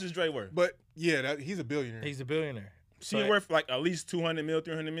 How much is Dre worth? But yeah, he's a billionaire. He's a billionaire. She So- worth like at least 200 mil,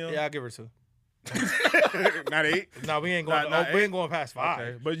 300 mil. Yeah, I'll give her 2. Not 8. No, we ain't going. Not we ain't going past 5.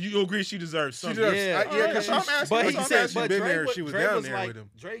 Okay, but you agree she deserves She something. deserves, Yeah. yeah, because Alright, I'm asking- But that's he what I'm said, asking. but been Dre, there, was- she was Dre down was there like, with him.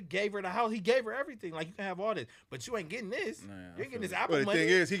 Dre gave her the house. He gave her everything. Like, you can have all this, but you ain't getting this. Nah, I you ain't feel getting this it. Apple But the money. thing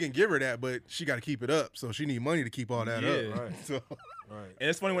is, he can give her that, but she got to keep it up. So she need money to keep all that Yeah. up. Right. So right. And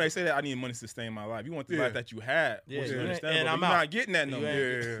it's funny when they say that I need money to sustain my life. You want the Yeah. life that you had, Yeah, which is yeah. understandable. And but I'm you're out. not getting that no You more.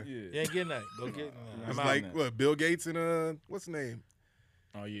 ain't- yeah, You ain't getting that. Go get it. it's I'm out like now. what Bill Gates and what's his name?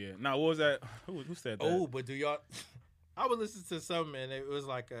 Oh yeah. Now what was that? Who said that? Oh, but do y'all? I was listening to something, and it was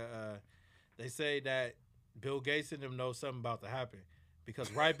like they say that Bill Gates and them know something about to happen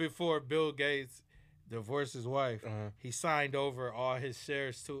because right before Bill Gates divorced his wife, he signed over all his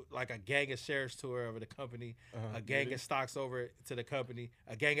shares to like a gang of shares to her over the company, a gang of stocks over to the company,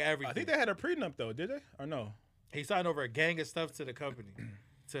 a gang of everything. I think they had a prenup though, did they? Or no? He signed over a gang of stuff to the company,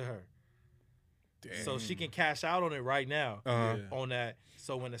 to her. So she can cash out on it right now Uh-huh. Yeah. on that.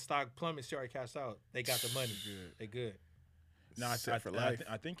 So when the stock plummets, she already cashed out. They got the money. Good. They good. No, I Set for life.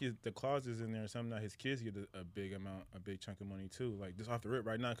 think the clause is in there or something that his kids get a big amount, a big chunk of money too. Like just off the rip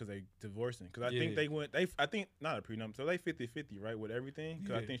right now because they divorcing. Because I think I think not a prenup, so they 50-50, right, with everything.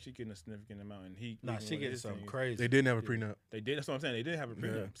 Because I Yeah. think she getting a significant amount and he. Nah, even she with getting his something things. crazy. They didn't have a prenup. They did. That's what I'm saying. They did have a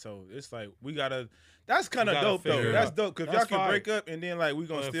prenup. Yeah. So it's like we gotta. That's kind We of gotta dope figure though. it That's out. dope because That's y'all can fire. break up and then like we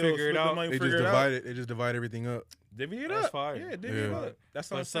gonna Wanna still figure it split the out. money, They figure just it out. divide it. They just divide everything up. Divvy it That's up. fire. Yeah, divvy it Yeah. up.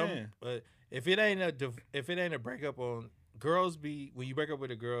 That's what I'm saying. But if it ain't a breakup on girls be when you break up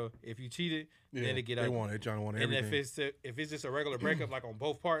with a girl, if you cheated, Yeah, then it get they ugly. want it. Trying to want And everything. if it's just a regular breakup like on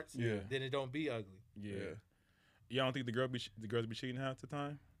both parts, Yeah. then it don't be ugly. Yeah. Yeah. Y'all don't think the girls be cheating half the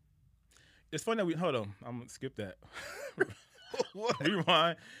time? It's funny that we hold on. I'm gonna skip that.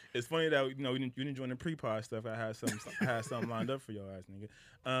 Rewind. It's funny that you didn't join the pre-pod stuff. I had something lined up for your ass, nigga.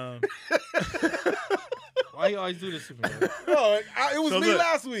 Why you always do this to me? man? No, it was So me look.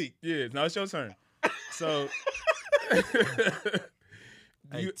 last week. Yeah, now it's your turn. So,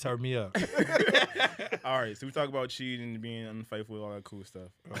 Hey, turn me up. all right. So we talk about cheating, being unfaithful, all that cool stuff.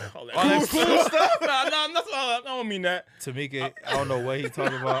 All that All that cool stuff. No, that's all. I don't mean that. Tamika, I don't know what he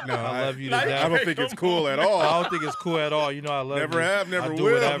talking about. No, I love you to I death. I don't think it's cool at all. I don't think it's cool at all. You know I love Never you. have, never I do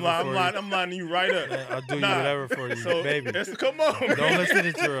will. whatever I'm for lying. I'm lining you right up. you. I'll do you Nah. whatever for you, So, baby. come on. Don't man. listen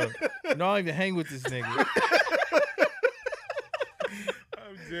to Terrell. No, I don't even hang with this nigga.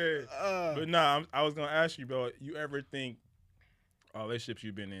 I'm dead. But nah, I was gonna ask you, bro. You ever think all relationships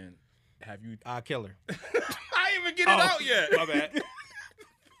you've been in, have you? I'll kill her. I ain't even get it out yet. My bad.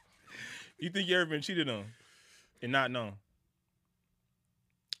 You think you ever been cheated on and not known?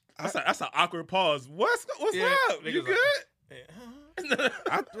 That's an awkward pause. What's Yeah, up? You niggas good?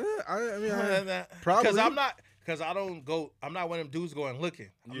 I mean, probably. Because I don't go. I'm not one of them dudes going looking.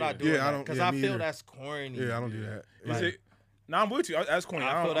 I'm not doing Yeah, I that don't- because yeah, I me feel either. that's corny. yeah, I don't do that. Is Like, it? Nah, I'm with you. That's corny.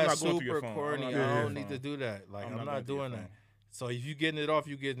 I feel I'm that's not going through your super phone. corny. I'm I not going don't through need your to phone. do that. Like I'm I'm not not going through your doing that. phone. So if you getting it off,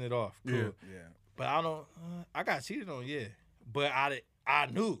 you getting it off. Cool. Yeah. Yeah, But I don't. I got cheated on. Yeah. But I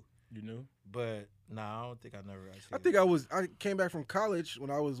knew. you knew. But nah, I don't think I never got cheated. I think I came back from college when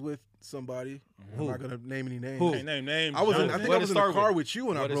I was with somebody. Who? I'm not gonna name any names. Who? Can't name names. I was in, I Jonathan. think What I it was in the start car with? with you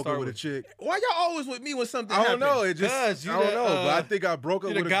when I What it broke up start with a with? chick. Why y'all always with me when something I don't happens? know. It just Cuz you I don't the, know. But I think I broke up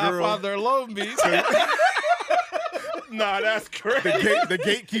You the with a girl. Godfather of Long Beach. Nah, that's crazy. The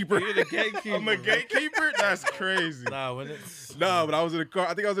gatekeeper. You're the gatekeeper. I'm a gatekeeper? That's crazy. Nah, when it's No, but I was in the car.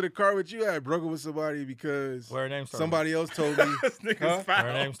 I think I was in the car with you. I had broke up with somebody because Where her name start somebody else told me. This nigga's Huh? foul.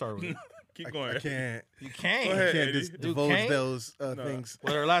 her name start with. Keep going. I can't. You can't. Go I ahead. can't Eddie. just You divulge can't? those things.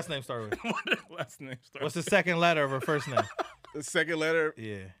 What her last name start with? What the last name starts? What's the second letter of her first name? The second letter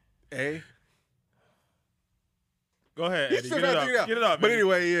Yeah. A. Go ahead, You Eddie. still Get it gotta up. figure it out. Get it up. But Eddie.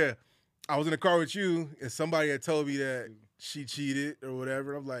 anyway, yeah, I was in the car with you, and somebody had told me that she cheated or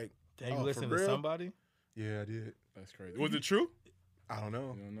whatever. I'm like, Dang, you Oh, listen for to real? somebody? yeah, I did. That's crazy. Was it true? I don't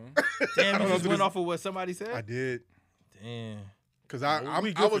know. You don't know. Damn, don't you know just if went this- off of what somebody said? I did Damn. because We I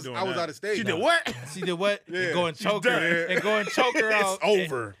good for was doing I was that. out of state. She now. did what? She did what? Yeah, And go and she's choke her. done. And go and choke her out. It's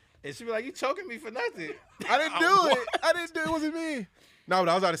over. And she be like, you choking me for nothing. I didn't do it. I didn't do it. It wasn't me. No, but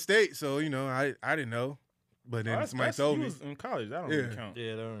I was out of state, so I didn't know. But then somebody told you me. was in college. That don't Yeah. really count.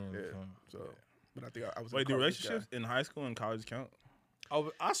 Yeah, that don't really Yeah. count. So, but I think I was. in Wait, the do car with this relationships in high school and college count?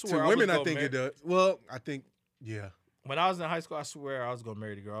 Oh, I guy. swear To I women? was I gonna think it marry- does. Well, I think yeah. When I was in high school, I swear I was gonna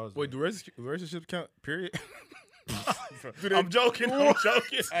marry the girl. I was Wait, with. do relationships count? Period. I'm joking. I'm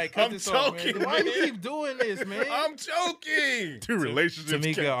joking. Hey, cut I'm this off, joking. man. Why you man. keep doing this, man? I'm joking. Two relationships.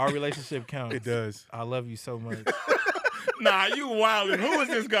 Tamika, our relationship counts. It does. I love you so much. Nah, you wildin'. Who is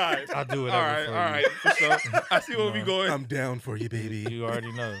this guy? I do All whatever right, for all you. right. For sure. I see where we going. I'm down for you, baby. You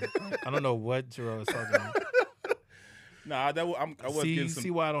already know. I don't know what Jerome is talking about. Nah, I was See, getting some.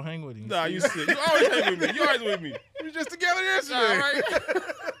 see why I don't hang with him. Nah, See? you sick. You always hang with me. You always with me. We were just together All yesterday. right.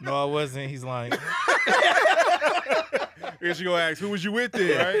 No, I wasn't. He's lying. Here she gonna ask, who was you with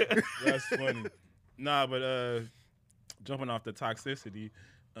then? Right? That's funny. Nah, but jumping off the toxicity,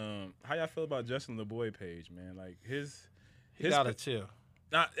 how y'all feel about Justin LeBoy page, man? Like his Gotta chill.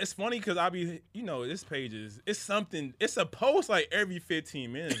 Nah, it's funny because I be, this page it's something. It's a post like every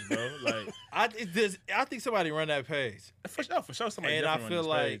 15 minutes, bro. Like I think somebody run that page, for sure, somebody. and I definitely feel run this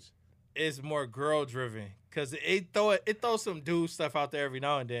like page. it's more girl driven because it throws some dude stuff out there every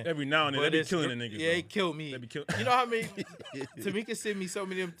now and then. Every now and then But they be it's killing the gr- niggas. Yeah, bro. it killed me. They be kill- You know how many? Tamika sent me so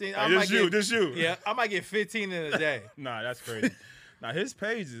many of them things. I Hey, might get, this you. Yeah, I might get 15 in a day. Nah, that's crazy. Nah, his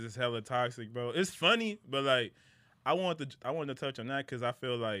page is hella toxic, bro. It's funny, but like, I wanted to touch on that because I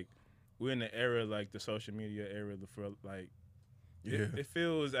feel like we're in the era, like the social media era, for like, Yeah. it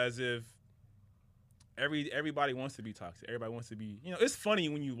feels as if everybody wants to be toxic. Everybody wants to be, it's funny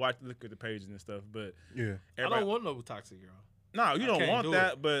when you look at the pages and stuff, but Yeah. I everybody, don't want no toxic girl. no, you I don't can't want do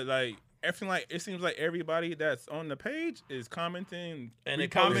that, it. but like. It seems like everybody that's on the page is commenting And the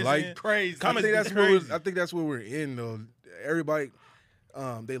reposting. comments like- crazy. I Comments think be that's where crazy. I think that's where we're in though. Everybody,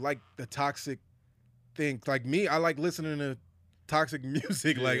 they like the toxic thing. Like me, I like listening to toxic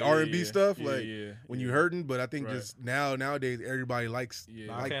music, Yeah, like yeah, R&B yeah. stuff, Yeah, like yeah, when yeah. you hurting. But I think Right. just nowadays everybody likes Yeah.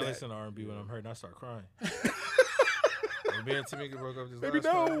 No, I like can't that. listen to R&B when I'm hurting. I start crying. Me and Tamika broke up this Baby, last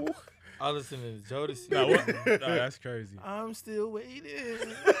no. time. I listened to Jodeci. No, what? No, that's crazy. I'm still waiting.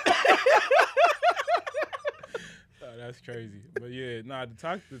 No, that's crazy. But yeah, nah, the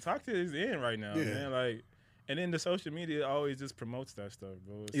talk to is in right now, Yeah. man. Like, and then the social media always just promotes that stuff,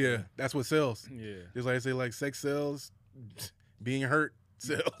 bro. It's Yeah, like, that's what sells. yeah. Just like I say, like sex sells, being hurt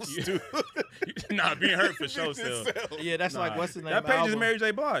sells Yeah. too. Nah, being hurt for sure It sells. sells. Yeah, that's like Nah, what's the name? That page is album? Mary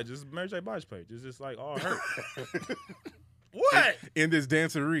J. Blige. It's Mary J. Blige page. It's just like all hurt. What? In this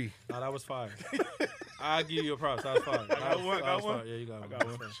dancery. No, that was fire. I'll give you a props. That was fire. got one, That got was one. fire. Yeah, you got I one. got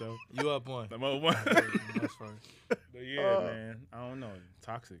one for sure. You up one. I'm up one. That's fire. But yeah, man. I don't know.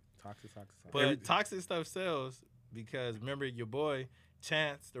 Toxic. But toxic stuff sells because remember your boy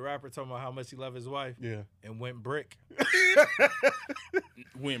Chance, the rapper, talking about how much he loved his wife Yeah. and went brick.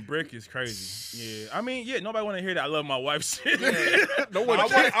 When brick is crazy. Yeah. I mean, yeah, nobody want to hear that I love my wife shit. No one.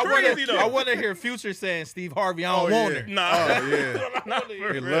 crazy, though. I want to hear Future saying Steve Harvey, I don't want her. Nah. Oh, yeah. That's what I wanna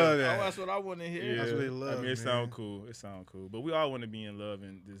hear. They love that. That's what I want to hear. Yeah, That's what they love, I mean, it man. sound cool. It sound cool. But we all want to be in love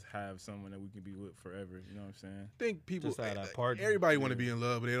and just have someone that we can be with forever. You know what I'm saying? I think people, Just had that party. everybody want to be in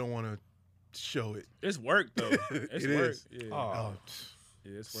love, but they don't want to show it. It's work though. It's It work. is. Yeah. Oh,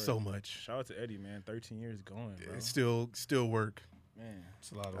 Yeah, it's work. So much. Shout out to Eddie, man. 13 years going, bro. It's still work. Man.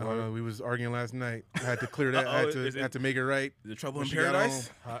 it's a lot of I don't know. work. We was arguing last night. I had to clear that. I Uh-oh, is it- had to make it right. Is it trouble When in she got paradise?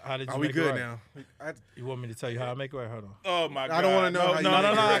 How did you Are we make good it right? now? I You want me to tell you how I make it right? Hold on. Oh my god. I don't want to know. how you no, make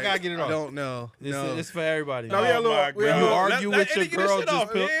no, it no, I right. gotta get it I off. don't know. No. It's for everybody. No, we had a little- my we had a God. You little- argue Let with your Eddie get his girl shit just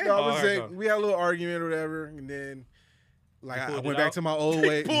off, feel- man. No, Oh, I'm all just right, saying go. we had a little argument or whatever, and then like I pulled went it back out? to my old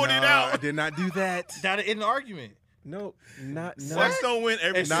way. Pulled it Nah, out. I did not do that. That in the argument. No, not no. Sex don't win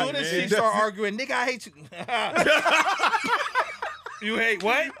every As night, soon as man. she start arguing, nigga, I hate you. You hate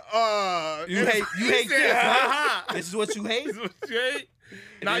what? You hate this, huh? This is what you hate? This is what you hate?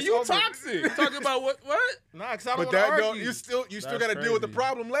 Now It's you over. toxic. Talking about what? Nah, cause I don't But want to that argue. don't. You still That's got to deal with the crazy.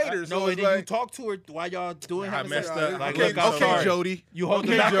 problem later. So no, it's and then you like, talk to her while y'all doing I having messed sex. up. Like, okay, look, I'm okay, sorry. Jody. You hold the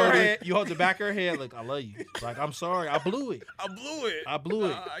Okay, back of her Jody. head. You hold the back of her head. Look, I love you. Like, I'm sorry. I blew it. I blew it. I blew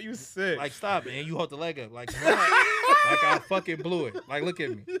it. You sick. Like, stop it. And you hold the leg up. Like, no. Like I fucking blew it. Like, look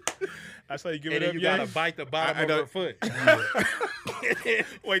at me. That's how you give And it then up, you yeah? gotta bite the bottom I of her don't- foot.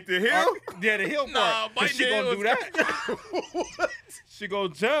 Wait, the heel? Yeah, the heel part. Nah, But biting she the gonna heel do is that. She gonna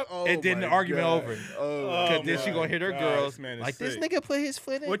jump, Oh and then the my argument God. over. Oh, Cause Oh then she my gonna hit her God, girls this man is like this sick. nigga put his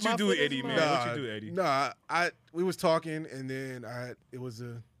foot in. What you my do, foot is Eddie, mine. man? What you do, Eddie? Nah, we was talking, and then it was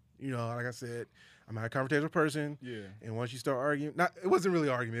a, like I said, I'm a confrontational person. Yeah. And once you start arguing, it wasn't really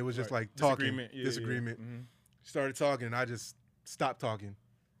argument. It was just Right. like talking, Disagreement. Yeah, disagreement. Yeah. Mhm. Started talking, and I just stopped talking,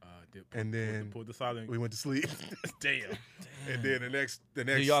 and then Pulled the silent. we went to sleep. Damn. And then the next, Do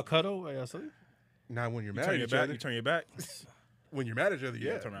y'all cuddle while y'all sleep? not when you're You mad turn at your each back. other. You turn your back. When you're mad at each other,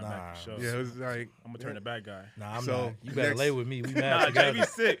 yeah. Turn around back for sure. Yeah, it was like I'm gonna turn the back guy. Nah, I'm So, not. You better next- lay with me. We Nah, mad together. JB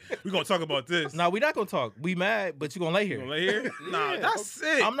sick. We gonna talk about this. Nah, we not gonna talk. We mad, but you gonna lay You here. gonna lay here? Nah, Yeah. that's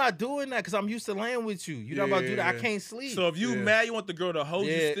sick. I'm not doing that because I'm used to laying with you. You not about to do that. I Yeah. can't sleep. So if you Yeah. mad, you want the girl to hold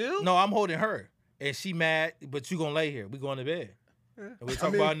you still? No, I'm holding her, and she mad, but you gonna lay here. We going to bed. And we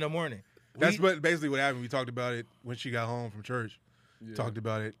talk about it in the morning. that's basically what happened. We talked about it when she got home from church. Talked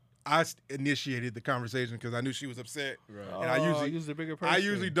about it. I initiated the conversation because I knew she was upset. Right. And I usually use the bigger person. I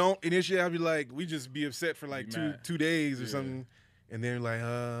usually don't initiate. I'll be like, we just be upset for like Be two mad. 2 days or Yeah. something, and then like,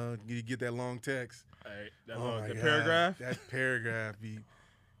 you get that long text. Hey, that Oh long, my the God, paragraph. That paragraph be,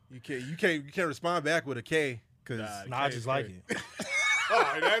 you can't respond back with a K because Nah. Nah, I just like it.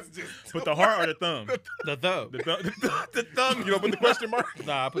 oh, that's just Put the heart or the thumb? The thumb. The thumb. you don't put the question mark.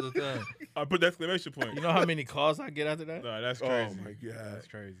 Nah, I put the thumb. I put the exclamation point. You know how many calls I get after that? Nah, that's Oh crazy. my God. That's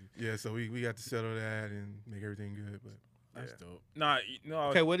crazy. Yeah, so we got to settle that and make everything good, but That's yeah. dope. Nah, no.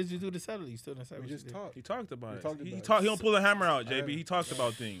 Okay, what did you do to settle? You still didn't say We what just you did. talked. He talked about We it. talked He about it. talk. He don't pull the hammer out, I- JB. He talks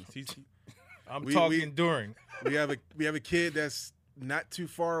about things. I'm We- talking we- during. We have a kid that's not too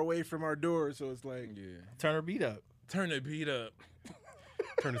far away from our door, so it's like Yeah. Turn her beat up. Turn the beat up.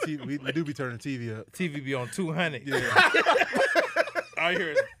 turn the TV. We do be turning the TV up. TV be on 200. Yeah. I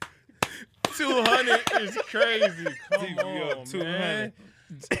hear 200 is crazy. Come TV be on, 200. man.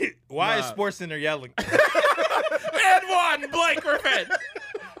 Why is Nah. Sports Center yelling? And one, Blake Griffin.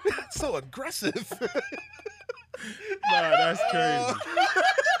 so aggressive. Nah, that's crazy.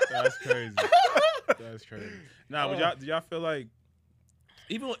 That's crazy. That's crazy. Nah, but do y'all feel like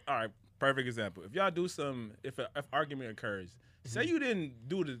even all right? Perfect example. If y'all do some, if argument occurs, say you didn't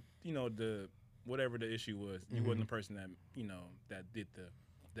do the whatever the issue was, you wasn't the person that that did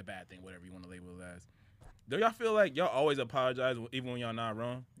the bad thing, whatever you want to label it as. Do y'all feel like y'all always apologize even when y'all not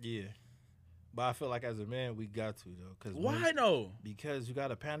wrong? Yeah. But I feel like as a man, we got to, though. Cause Why no? Because you got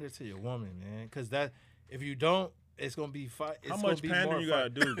to pander to your woman, man. Because that, if you don't, It's gonna be fun. How much pandering you gotta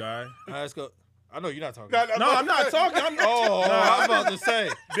do, guy? Let's go. I know you're not talking. No, I'm not talking. I'm I'm about to say.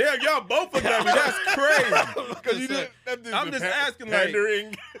 Damn, y'all both look at me. That's crazy. Because you didn't. I'm just asking, like,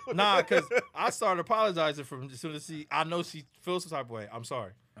 pandering. Nah, because I started apologizing from as soon as I know she feels some type of way. I'm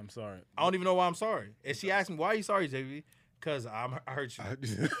sorry. I'm sorry. I don't even know why I'm sorry. And she asked me, "Why are you sorry, JB?" Because I hurt you. I But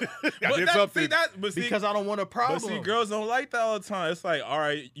did that, something. see, that, but see, Because I don't want a problem. but see, girls don't like that all the time. It's like, all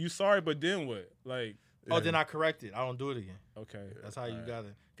right, you sorry, but then what? Like, Oh, then I correct it. I don't do it again. okay, That's how you gotta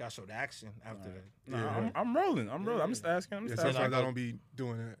show the action after that. Nah, Yeah. I'm rolling. I'm rolling. I'm just asking. I'm Yeah, just asking. sometimes I don't be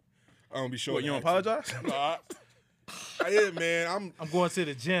doing that. I don't be showing. What, you don't action. apologize? Nah, yeah, man. I'm going to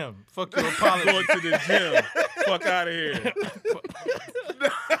the gym. Fuck your apology. Going to the gym. Fuck out of here.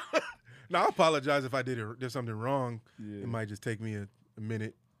 I apologize if I did something wrong. Yeah. It might just take me a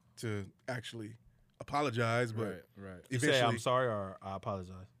minute to actually apologize, but Right. You eventually, say I'm sorry or I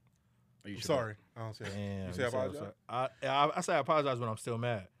apologize. Are you I'm sure? sorry. I don't say that. Damn, You say I I'm apologize? sorry. I say I apologize when I'm still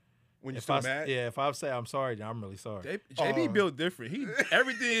mad. When you're If still I, mad? Yeah, if I say I'm sorry, then I'm really sorry. JB built different. He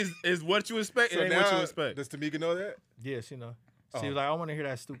everything is what you expect. So It ain't what you now, expect. does Tamika know that? Yeah, she know. She Oh. was like, I don't want to hear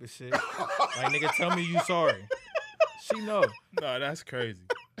that stupid shit. Like, nigga, tell me you sorry. She know. No, that's crazy.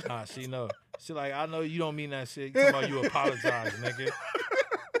 Nah, she know. She like, I know you don't mean that shit. You talking about you apologize, nigga.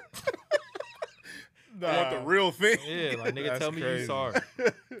 I want the real thing. Yeah, like, nigga, That's tell me you crazy. sorry.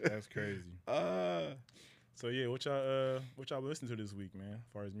 That's crazy. So yeah, what y'all listen to this week, man?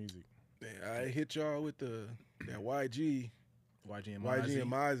 As far as music, Man, I hit y'all with that YG YG and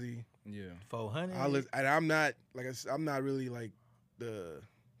Mozzie. Yeah. 400. And I'm not I'm not really like the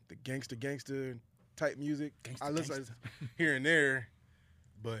gangster type music. I listen here and there,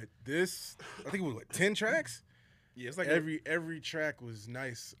 but this I think it was 10 tracks. Yeah, it's like Every track was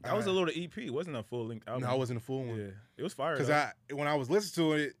nice. that was a little EP. It wasn't a full length album. No, it wasn't a full one. Yeah, it was fire. Because though. when I was listening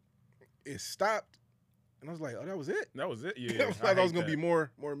to it, it stopped, and I was like, oh, that was it. That was it. Yeah, I was like, there was gonna be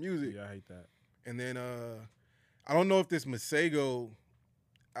more music. Yeah, I hate that. And then I don't know if this Masego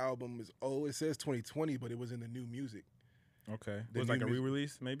album is it says 2020, but it was in the new music. Okay, it The was like new a music-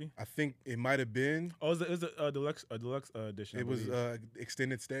 re-release, maybe. I think it might have been. Oh, it was a deluxe edition. I It was believe.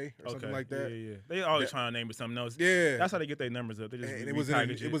 extended stay or something like that. Yeah. They always trying to name it something else. Yeah. That's how they get their numbers up. They just And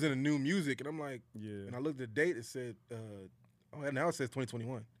repackage it was in a new music, and I'm like, Yeah. and I looked at the date. It said, now it says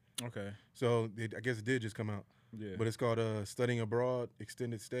 2021. Okay. So I guess it did just come out. Yeah. But it's called Studying Abroad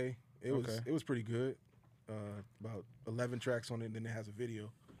Extended Stay. Okay. It was pretty good. About 11 tracks on it, and then it has a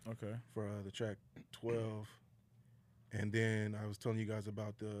video Okay. for the track 12. And then I was telling you guys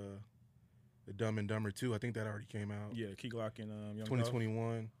about the Dumb and Dumber 2. I think that already came out. Yeah. Key Glock and Young 2021.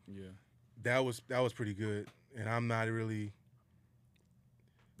 Dolph. Yeah. That was pretty good. And I'm not really.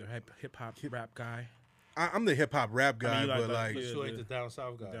 The hip hop rap guy. I'm the hip hop rap guy, you like but the- like But Yeah, you ain't the- the down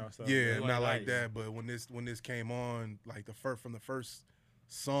south guy. Down south. yeah, You not ain't like nice. that. But when this came on, like from the first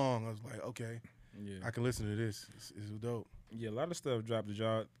song, I was like, okay, Yeah. I can listen to this. It's dope. Yeah. A lot of stuff dropped. Did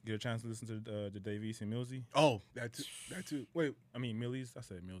y'all get a chance to listen to the Davies and Millsy? Oh, that too. Wait, I mean Millies. I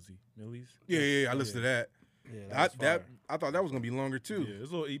said Millsy. Millies. yeah. I listened to that. Yeah, I thought that was gonna be longer too. Yeah, it's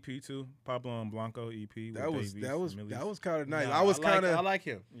a little EP too. Pablo and Blanco EP. That with Davies and Millie's. that was kind of nice. Nah, I was I kind of like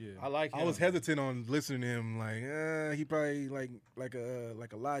him. Yeah. I like him. I was hesitant on listening to him. Like, he probably like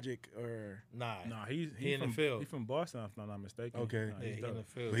a Logic or. Nah, He He in the from, field. He from Boston, if I'm not mistaken. Okay. Nah, yeah, he's he in dope. the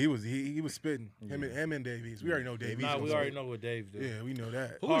field. But he was spitting. Him and Davies. We already know Davies. Nah, gonna we spit. already know what Dave do. Yeah, we know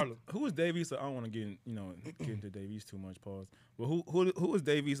that. Harlem. Who is Davies? So I don't want to get into Davies too much. Pause. But who is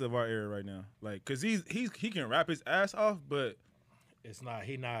Davies of our era right now? Like, cause he can rap his ass off, but It's not.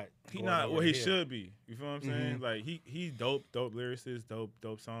 He not. he going not over what he here. should be. You feel what I'm saying? Like he's dope lyricist,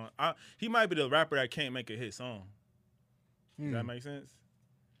 dope song. He might be the rapper that can't make a hit song. Does that make sense?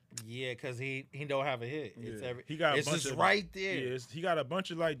 Yeah, cause he don't have a hit. It's Yeah. He got a It's bunch just of- right there. Yeah, he got a bunch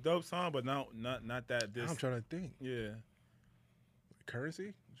of like dope songs, but not that this. I'm trying to think. Yeah.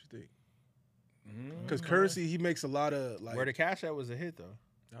 Currency? What you think? Mm-hmm. Because Currency, he makes a lot of like. Where the Cash App was a hit though.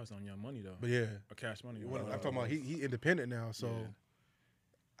 That was on Young Money though. But yeah, Or Cash Money. I'm talking about he independent now, so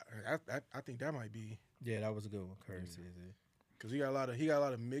I think that might be Yeah, that was a good one. Currency is it? because he got a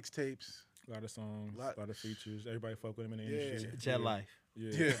lot of mixtapes. A lot of songs, Lot- a lot of features. Everybody fuck with him in the Yeah. industry. Jet Life.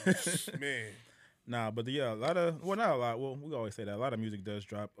 Yeah. Yeah, man. Nah, but yeah, a lot of not a lot. Well, we always say that a lot of music does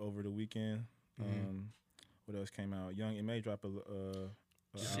drop over the weekend. What else came out? Young M.A. dropped a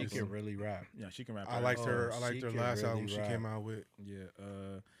She album. can really rap. Yeah, she can rap. I liked her. Oh, I liked she her can last really album she rap. came out with. Yeah.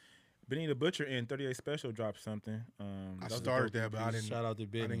 Benny the Butcher and 38 Special dropped something. I that was a started dope that, but I didn't. Shout out to I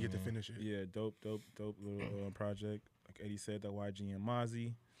Benny. didn't get to man. finish it. Yeah, dope little project. Like Eddie said, that YG and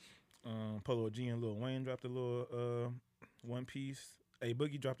Mozzie. Polo G and Lil Wayne dropped a little one piece.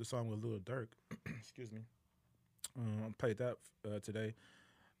 Boogie dropped a song with Lil Durk. Excuse me. I played that today.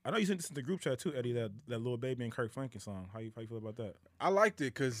 I know you sent this in the group chat too, Eddie. That Lil Baby and Kirk Franklin song. How you feel about that? I liked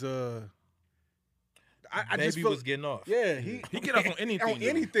it because I Baby just felt, was getting off. yeah, He get off on anything. on though.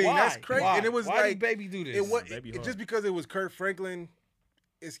 anything. Why? That's crazy. Why? And it was Why like did Baby do this? it was Baby hard. just because it was Kurt Franklin.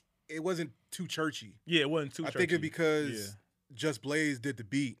 It wasn't too churchy. Yeah, it wasn't too. I think churchy. it because Just Blaze did the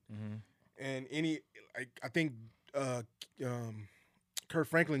beat, Mhm. and I think Kurt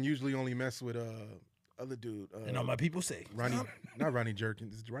Franklin usually only mess with other dude. And all my people say, not Ronnie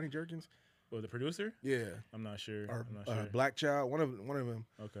Jerkins. Is it Ronnie Jerkins? Well, the producer? Yeah, I'm not sure. or I'm not sure. Black Child. One of them.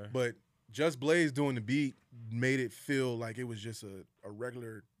 Okay. But Just Blaze doing the beat made it feel like it was just a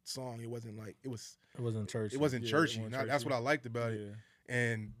regular song. It wasn't like it wasn't church. It wasn't Yeah, it churchy. wasn't That's churchy. what I liked about it. Yeah.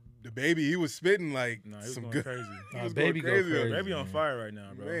 And the Baby, he was spitting like No, he was some going good. crazy. He Nah, was Baby going go crazy. crazy. Baby on man. fire right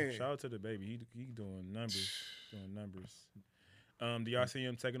now, bro. Man. Shout out to the Baby. He doing numbers. Doing numbers. Do y'all see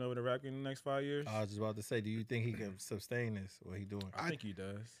him taking over the rap in the next 5 years? I was just about to say, do you think he can sustain this? What he doing? I think he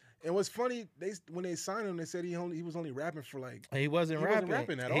does. And what's funny, when they signed him, they said he was only rapping for like He wasn't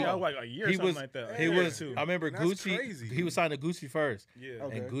rapping. at He all. got like a year or He something was. like that. He A year or was. two. I remember That's Gucci. crazy. He was signed to Gucci first, Yeah.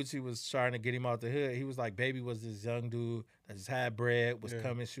 Okay. and Gucci was trying to get him out the hood. He was like, "Baby was this young dude that just had bread, was Yeah.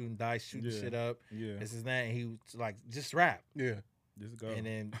 coming shooting dice, shooting Yeah. shit up. Yeah. This is that." And he was like, "Just rap." Yeah. Just go. And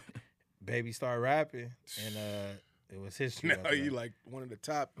then Baby started rapping, and it was history. Now after he that. like one of the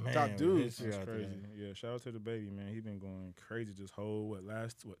top Man, dudes. history. That's after crazy. that. Yeah, shout out to the Baby, man. He been going crazy this whole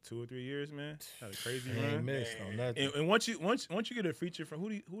 2 or 3 years, man. Had a crazy He ain't run. missed on nothing. And once you get a feature from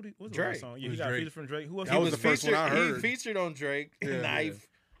what's the Drake. last song? Yeah, It he was got a Drake. feature from Drake. Who else? That was the first one I He heard. featured on Drake. Yeah. Knife.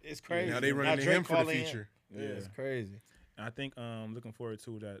 It's crazy. Now they running to Drake him for the calling in. feature. Yeah. It's crazy. And I think looking forward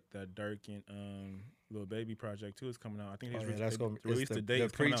to that Dirk and Lil Baby project too is coming out. I think Oh, he's yeah, that's gonna released it's the date. The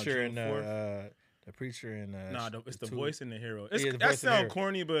It's coming out preacher June and 4th. the preacher and It's the two- voice and the hero. Yeah, the That voice and the sound hero.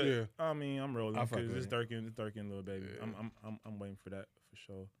 corny, but Yeah. I mean I'm rolling I fuck because with it's it. Dirk and Lil Baby. Yeah. I'm waiting for that for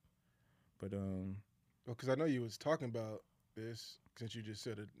sure. But Because I know you was talking about this since you just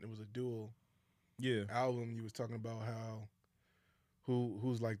said it was a dual yeah. album. You was talking about how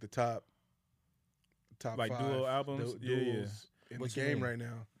who's like the top Like 5 duo albums? Yeah, yeah. duels in What the you game mean? right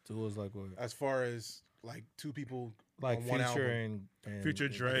now. So it was like what? As far as like two people Like on one Future album. and Future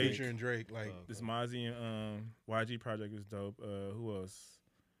and Drake. Future and Drake, like Oh. This Mozzie and YG project is dope. Who else?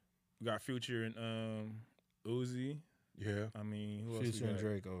 We got Future and Uzi. yeah. I mean, who else? Future we and got?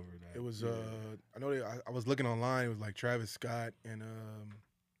 Drake over that. It was I know I was looking online. It was like Travis Scott and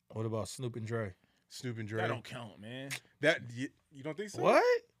What about Snoop and Dre? Snoop and Drake. That don't count, man. That you don't think so? What?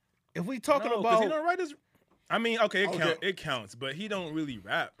 If we talking No, 'cause about he don't write his. I mean, okay, Okay. It counts, but he don't really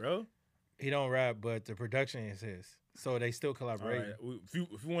rap, bro. he don't rap, but the production is his, so they still All collaborate. right, if you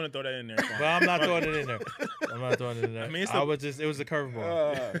want to throw that in there, fine. But I'm not throwing it in there. I'm not throwing it in there. I mean, it's it was a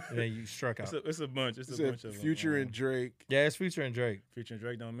curveball, Uh, and then you struck out. It's a bunch. It's it a said bunch of Future them. and Drake. Yeah, it's Future and Drake. Future and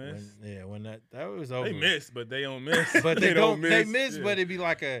Drake don't miss. When that was over. They miss, but they don't miss. but They they don't don't. They miss. miss, Yeah. but it'd be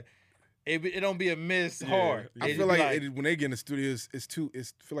like it don't be a miss Yeah. hard. I I It'd feel be like when they get in the studio,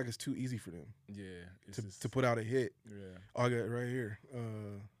 feel like it's too easy for them yeah, it's just, to put out a hit. Yeah, Oh, I got it right here.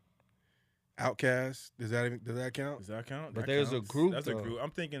 Outcast. Does that count? does that count? But That there's a counts. group, That's though. a group. I'm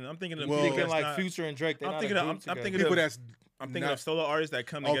thinking of Well- people thinking that's like not- Future and Drake. I'm thinking of together. People that's I'm thinking not- of solo artists that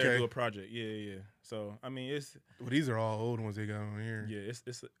come together Okay. to do a project. Yeah. So I mean, it's Well, these are all old ones they got on here. yeah,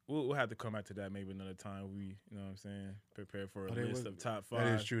 it's we'll have to come back to that maybe another time. You know what I'm saying? Prepare for a Oh, they list was- of top 5.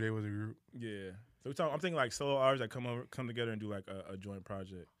 That is true. They was a group. Yeah. So I'm thinking like solo artists that come together and do like a joint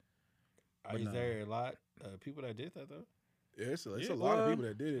project. Is no. there a lot of people that did that though? Yeah, it's a Yeah, lot of well, people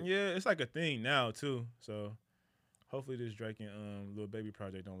that did it. Yeah, it's like a thing now too. So hopefully this Drake and Lil Baby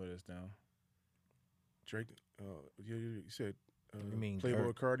project don't let us down. Drake. You said You mean Playboy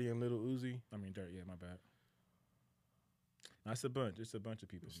Dirk. Cardi and Little Uzi. I mean Dirt, yeah, my bad. That's a bunch. It's a bunch of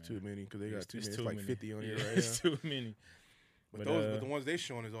people, It's man. too many because they got too many. It's too like many. 50 on here Yeah, right it's now. too many. But But, the ones they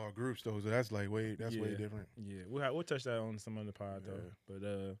showing is all groups though. So that's like way different. Yeah, we'll touch that on some other pod though. But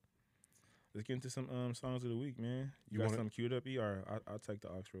let's get into some songs of the week, man. You got wanna- something queued up, E? Or I'll take the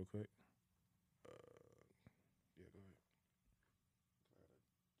aux real quick. Yeah, go ahead.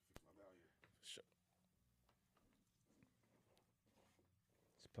 Sure.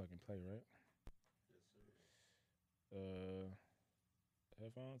 It's plug and play, right? Yes, sir.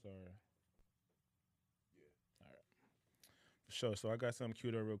 Headphones or? Yeah. All right. For sure. So I got something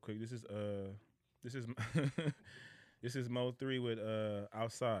queued up real quick. This is this is Mo 3 with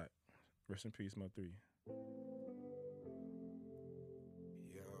Outside. Rest in peace, Mo 3.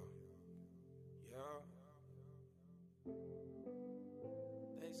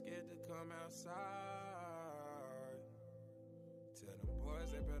 They scared to come outside. Tell them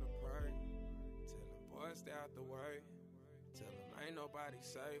boys they better pray. Tell them boy, stay out the way. Tell them ain't nobody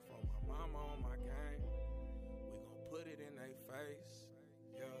safe. On my mama, on my gang. We gon' put it in their face.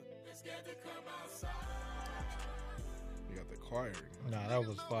 Yeah. They scared to come outside. You got the choir. Nah, that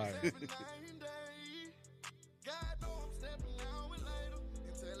was fire. God know I'm stepping out and later.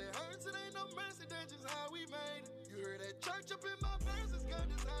 Until it hurts, it ain't no mercy, that's just how we made it. You heard that church up in my verses, God,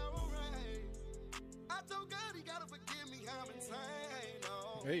 that's how I'm raised. I told God he gotta forgive me, I'm insane,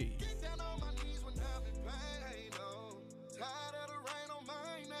 oh. Hey. Get down on my knees when I'm in pain, oh. Tired of the rain on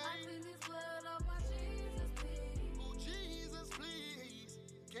my name. I plead this blood on my Jesus, please. Oh, Jesus, please.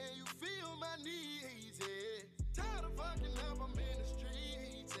 Can you feel my needs, yeah? Tired of fucking up, I'm in the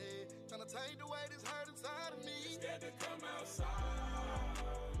streets, yeah. Tryna take away this hurt inside of me. Scared to come outside.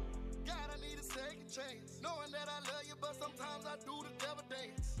 God, I need a second chance. Knowing that I love you, but sometimes I do the devil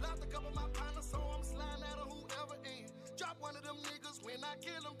dance. Lost a couple of my partners, so I'm sliding out of whoever in. Drop one of them niggas when I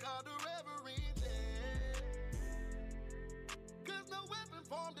kill them, called the reverend, yeah. Cause no weapon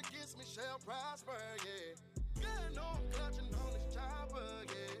formed against me shall prosper, yeah. God know I'm clutching on this chopper,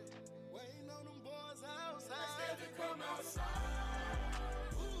 yeah. Waiting on them boys outside. Scared to come outside.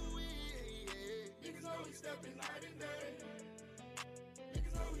 Ooh, yeah. Niggas know we stepping night and day.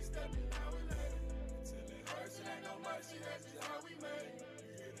 Niggas know we stepping now and later. Till it hurts, it ain't no mercy, that's just how we made.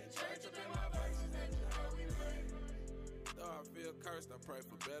 You hear the church up in my verses, that's just how we made. Though I feel cursed, I pray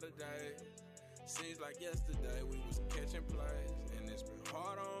for better days. Seems like yesterday we was catching plays. And it's been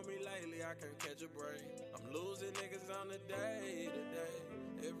hard on me lately, I can't catch a break. I'm losing niggas on the day to day.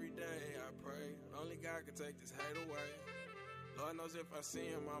 Every day I pray, only God can take this hate away. Lord knows if I see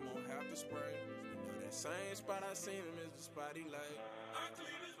him, I'm gonna have to spray. You know that same spot I seen him is the spot he lay. I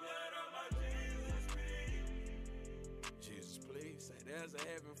clean his blood on my Jesus, please. Jesus, please, say there's a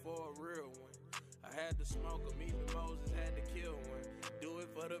heaven for a real one. I had to smoke him, even Moses had to kill one. Do it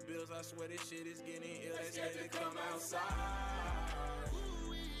for the bills, I swear this shit is getting ill. They scared to come outside.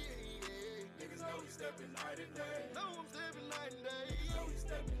 Ooh, yeah. Niggas know we stepping night and day. Know I'm stepping night and day. Know we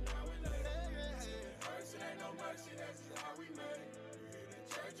stepping now and later. Yeah. It hurts, it ain't no mercy, that's just how we made. You hear the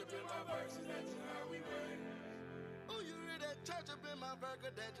church up in my verses, that's just how we made. Oh, you hear that church up in my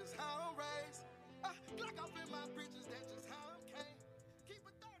burger, that's just how I'm raised. Glock off in my preachers, that's just how I'm came. Keep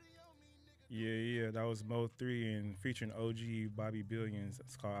a 30 on me, nigga. Yeah, that was Mo 3 and featuring OG Bobby Billions.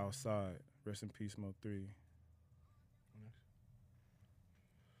 It's called Outside. Rest in peace, Mo 3.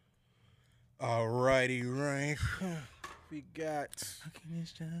 Alrighty, right. We got.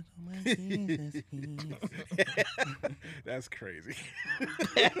 That's crazy.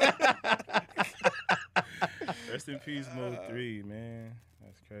 Rest in peace, Mo 3, man.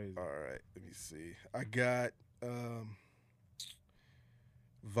 That's crazy. All right, let me see. I got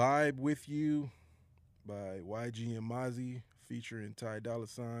Vibe With You by YG and Mozzie featuring Ty Dolla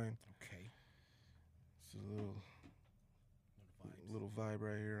 $ign. Okay. It's a little vibe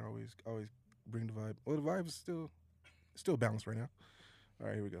right here. Always bring the vibe. Well, the vibe is still balanced right now. All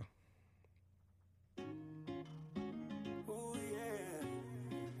right, here we go. Ooh, yeah.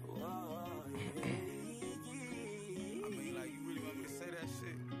 Whoa, yeah. I mean, like, you really want me to say that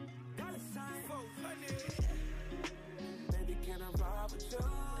shit? Dollar $ign 400. Baby, can I ride with you?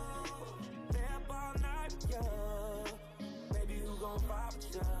 Stay up all night with you. Baby, who gon' vibe with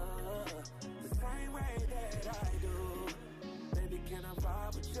you? The same way that I do. Baby, can I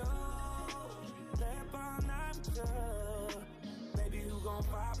vibe with you? Stay up all night with you. Baby, who gon'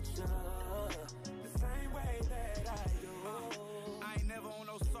 vibe with you? The same way that I do. I ain't never on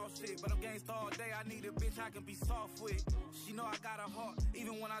no soft shit, but I'm gangsta all day. I need a bitch I can be soft with. She know I got a heart,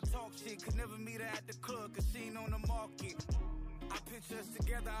 even when I talk shit. Could never meet her at the club, cause she ain't on the market. I picture us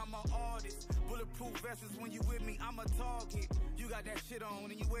together, I'm an artist. Bulletproof vests when you with me, I'm a target. You got that shit on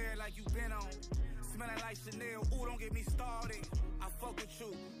and you wear it like you been on. Smelling like Chanel, ooh, don't get me started. I fuck with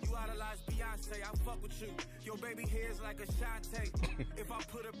you, you idolize Beyonce, I fuck with you. Your baby hair's like a Shantae. If I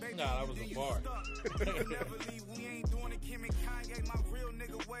put a baby Nah, that on you, was then a you bar. stuck. You can never leave, we ain't doing it, Kim and Kanye. My real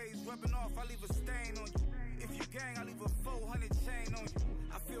nigga ways, rubbing off, I leave a stain on you. If you gang, I leave a 400 chain on you.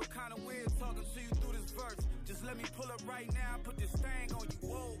 I feel kinda weird talking to you through this verse. Just let me pull up right now, put this thing on you,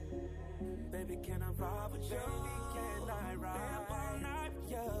 whoa. Baby, can I ride with you? Baby, can I ride all night with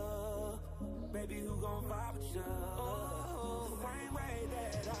you? Baby, who gon' vibe with you? Oh, same way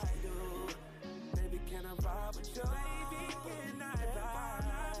that I do. Baby, can I vibe with you? Baby, can I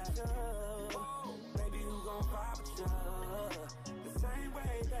vibe with you? Oh, baby, who gon' vibe with you? The same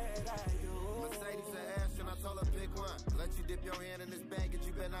way that I do. Mercedes and Ashton, I told her pick one. Let you dip your hand in this baggage,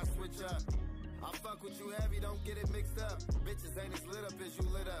 you better not switch up. I fuck with you heavy, don't get it mixed up. Bitches ain't as lit up as you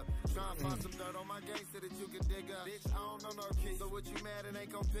lit up. Tryna find Put some dirt on my gangster that you can dig up. Bitch, I don't know no kid. So what you mad it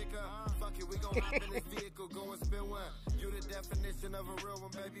ain't gon' pick up? Fuck it, we gon' hop in this vehicle, go and spin one. You the definition of a real one,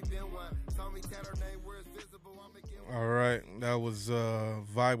 baby, been one. Told me tell her name where it's visible, I'ma get one. All right, that was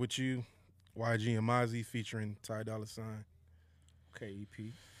Vibe With You, YG and Mozzie featuring Ty Dolla $ign. Okay, EP.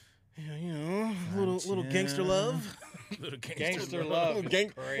 Yeah, you know, little gangster love. Little Gangster love. Little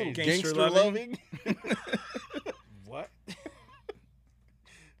Crazy. gangster loving. loving. What?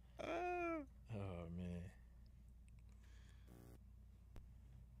 Oh man.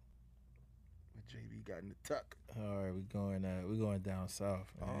 JB got in the tuck. All right, we going down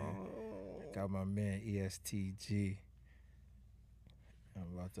south, man. Got my man ESTG.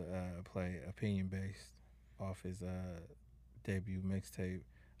 I'm about to play Opinion Based off his debut mixtape.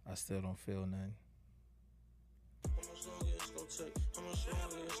 I Still Don't Feel Nothing. How much longer it's gonna take? How much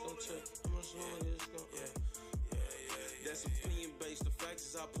longer it's gonna take? How much longer it's gonna That's opinion based. The facts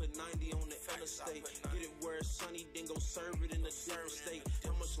is I put 90 on the interstate. Get it where it's sunny, then go serve it in a different state.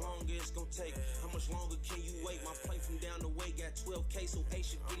 How much longer it's gonna take? How much longer can you wait? My plane from down the way got 12K, so A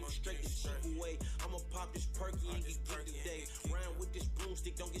should get him straight the cheap away. I'ma pop this perky and get today. Round with this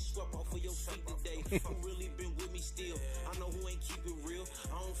broomstick, don't get swept off of your feet today. Who really been with me still? I know who ain't keep it real.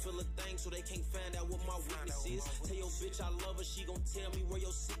 I don't feel a thing, so they can't find out what my weakness is. Tell your bitch I love her, she gon' tell me where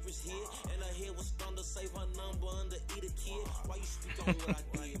your secrets hid. And her head was thunder, save her number under eat a kid. Why you speak on what I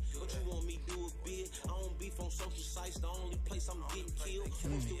did? What you want me do a bit? I don't beef on social sites, the only place I'm getting killed.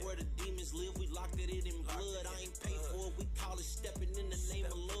 Close to where the demons live, we locked it in blood. I ain't paid for it, we call it stepping in the name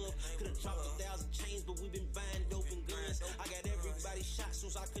of love. Could've dropped 1,000 chains, but we been buying dope and guns. I got everybody shot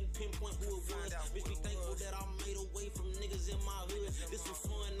since I couldn't pinpoint who it was. Bitch, be thankful that I made away from niggas in my hood. This for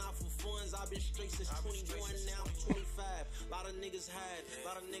fun, not for funds. I've been straight since 21, now I'm 25. Lot of niggas hide,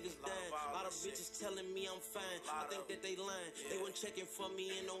 lot of niggas dying. Lot of bitches telling me I'm fine. I think that they lying. They weren't checking for me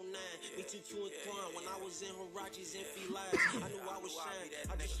in 09. Me too, Q and Quan when I was in Harachis and Felies. I knew I was shine.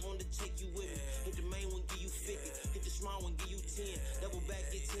 I just wanted to take you with me. Hit the main one, give you 50. Hit the small one, give you 10. Double back,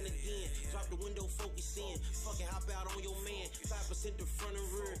 get 10 again. Drop the window, focus in. Fucking hop out on your man. 5% the front and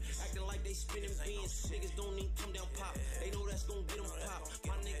rear. Acting like they spinning beans. Niggas don't even come down pop. They know that's gonna get them pop.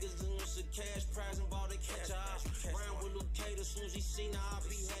 My niggas in the cash prize and ball, they catch her out. Round with Luke Kate, as soon as he seen her, I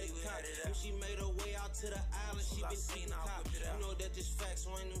be had it caught. When she made her way out to the island, she been seen cop. You know that just facts,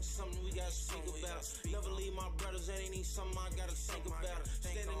 so ain't no something we gotta speak about. Never leave my brothers, that ain't even something I gotta think about.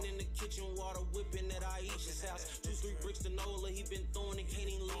 Standing in the kitchen, water whipping at Aisha's house. 2-3 bricks to Nola, he been throwing and can't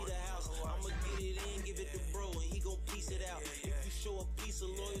even leave the house. I'ma get it in, give it to bro, and he gon' piece it out. If you show a piece of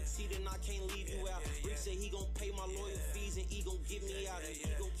loyalty, then I can't leave you out. Rick said he gon' pay my lawyer fees and he gon' get me out. And he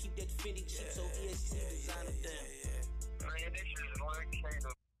gon' keep that Fendi cheap, so EST designer down.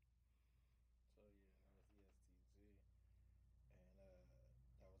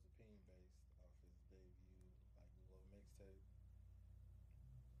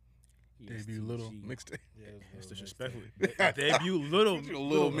 Debut little mixtape. It's disrespectful. Debut little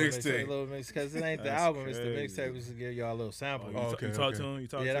mixtape. Little mix, because it ain't the That's album, it's the crazy. mixtape. We just give y'all a little sample. okay, You talk okay. to him? You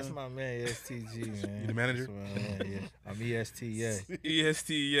talk Yeah, to that's him? my man, ESTG, man. You the manager? That's my man, yeah. I'm ESTA.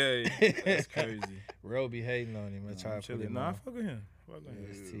 ESTA. That's crazy. Real be hating on him. I try to put Chilling. him Nah, I on. fuck with him. Fuck with him.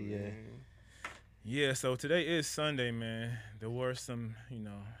 ESTA. Yeah, so today is Sunday, man. There were some,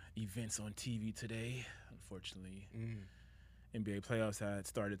 events on TV today. Unfortunately, NBA playoffs had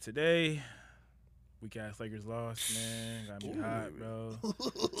started today. Weak ass Lakers lost, man. Got me hot, bro.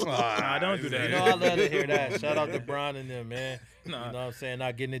 Nah, don't do that. You know, I love to hear that. Shout out to Bron and them, man. Nah. You know what I'm saying?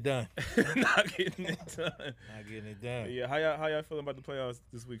 Not getting it done. Not getting it done. Not getting it done. But yeah, how y'all feeling about the playoffs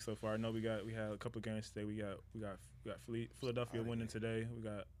this week so far? I know we had a couple of games today. We got Philadelphia winning today. We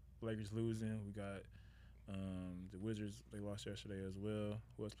got Lakers losing. We got the Wizards. They lost yesterday as well.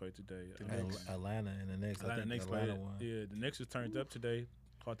 Who else played today? Atlanta and the Knicks. I think Knicks Atlanta played. won. Yeah, the Knicks was turned up today.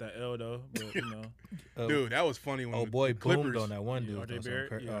 Caught that L though, but Dude, that was funny when Oh the boy, Clippers, boomed on that one dude. RJ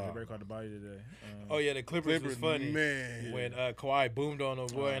Barrett. RJ Barrett caught the body today. Oh yeah, the Clippers was funny. man. When Kawhi boomed on them,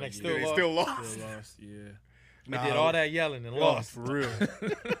 boy, and they yeah. still They lost. still lost. Still lost. Yeah. They did all that yelling and lost. For real.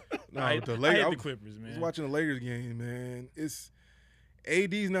 No, I hate the the Lakers. Clippers, man. I was watching the Lakers game, man. It's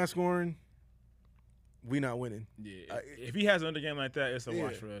AD's not scoring. We not winning. Yeah, if he has another game like that, it's a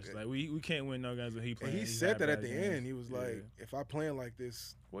watch Yeah. for us. Like we can't win no games when he And playing. he He's said had that at bad the games. end. He was like, "If I playing like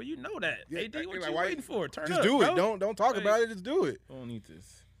this, well, you know that. Yeah, AD, what like, you why- waiting for? Turn just up, do it. bro. Don't talk Like, about it. Just do it." We don't need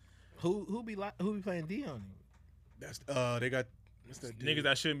this. Who be playing D on him? That's they got What's that niggas dude?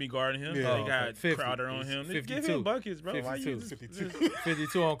 that shouldn't be guarding him. Yeah. They got 50. Crowder on him. Nigga, Give 52. him buckets, bro. Why you 52. just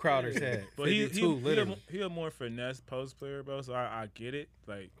 52 on Crowder's head. But he 52, literally. a more finesse post player, bro. So I get it.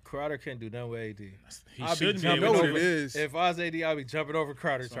 Like Crowder can't do nothing with AD. he I'll be shouldn't be jumping able know to. what it is. If I was AD, I'd be jumping over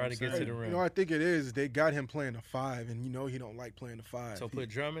Crowder That's trying what to I'm get to the saying. rim. You know, I think it is. They got him playing a 5, and you know he don't like playing the 5. So put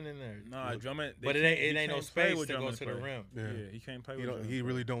Drummond in there. Nah, Drummond. But it ain't no space to go to the rim. Yeah, he can't play he with don't, Drummond. he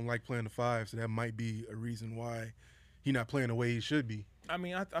really don't like playing the 5, so that might be a reason why he not playing the way he should be. I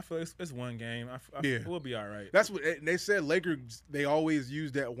mean, I feel it's one game. Yeah. We'll be all right. That's what they said. Lakers, they always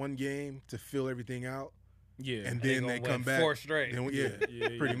use that one game to fill everything out, Yeah. and They then gonna they win come back 4 straight. Then, yeah,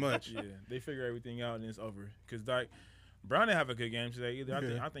 pretty much. Yeah, they figure everything out and it's over. Because like Brown didn't have a good game today either.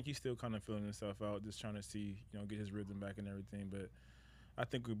 Yeah. I think he's still kind of feeling himself out, just trying to see, get his rhythm back and everything. But I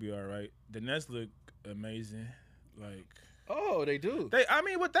think we'll be all right. The Nets look amazing. Like Oh, they do.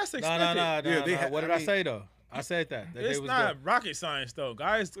 what that's No, expected. Yeah, they What did I I mean- say though? I said that. That they It's was not good. rocket science though,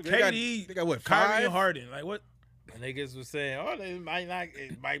 guys. They got- KD, they got what, Kyrie 5? and Harden. Like what? And niggas was saying, oh, it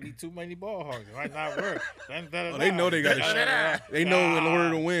might be too many ball hogs. It might not work. Oh, they know they got to share. They know in order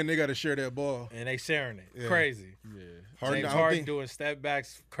to win, they got to share that ball. And they sharing it. Yeah. Crazy. Yeah, Harden, James I don't Harden think- doing step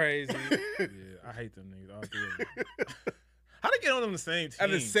backs crazy. yeah. I hate them niggas. All three of them. How they get on the same team?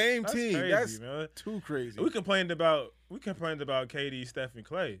 At the same That's team, crazy, that's man. too crazy. We complained about KD, Steph, and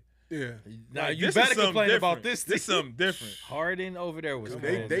Clay. Yeah, Now Like, you this is better something complain about different. this. This is something different. Harden over there was Come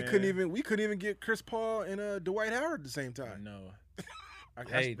they on, they man. couldn't even. We couldn't even get Chris Paul and Dwight Howard at the same I time. know.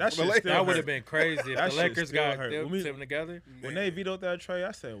 Hey, that shit the still that would hurt. have been crazy if That the shit Lakers still got hurt. them, When we- them together. When they vetoed that trade,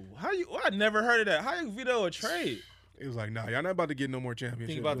 I said, "How you? I never heard of that. How you veto a trade? It was like, nah, y'all not about to get no more championships.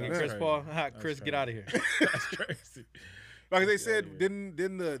 Think about with that, that. Chris crazy. Paul. That's Chris, crazy. get out of here. That's crazy." Like they said, didn't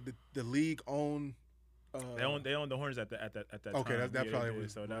the league own? They own the Hornets at that Okay, time. that Yeah, probably they did.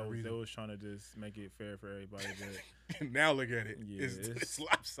 was so one that was reason. they was trying to just make it fair for everybody. But Now look at it. Yeah, It's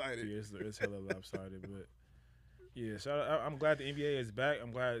lopsided. yeah, it's hella lopsided. But yeah, so I'm glad the NBA is back.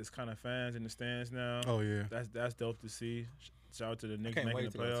 I'm glad it's kind of fans in the stands now. Oh yeah. That's dope to see. Shout out to the Knicks Can't making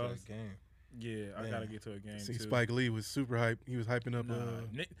wait the to go to playoffs. the game. Yeah, I Man. gotta get to a game See, too. Spike Lee was super hype. He was hyping up.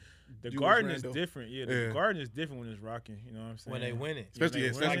 The Julius Garden Randle. is different. Yeah, the Yeah. Garden is different when it's rocking. You know what I'm saying? When they win it. Especially- Yeah,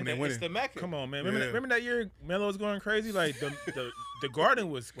 especially when they win It's it. the Mecca. Come on, man. Yeah. Remember that year Melo was going crazy? Like the Garden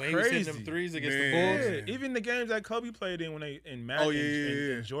was When he was crazy. hitting them threes against Man. the Bulls. Yeah, even the games that Kobe played in when they in Magic Oh, yeah, yeah,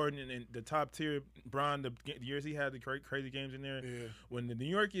 and yeah. Jordan and the top tier Bron, the years he had the crazy games in there. Yeah. When the New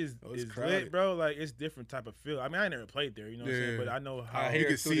York is it's lit, crowded. bro, like it's different type of feel. I mean, I ain't never played there, you know what I'm saying? Yeah. But I know how I hear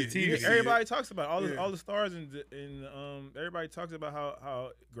can it through see the it. You TV. can see everybody talks about it. Yeah. all the stars and everybody talks about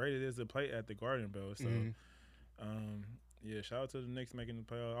how great it is to play at the Garden, bro. So Mhm. yeah, shout out to the Knicks making the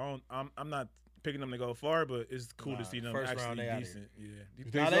playoffs. I'm not picking them to go far, but it's cool to Nah, see them first round, actually they outta decent. Yeah. You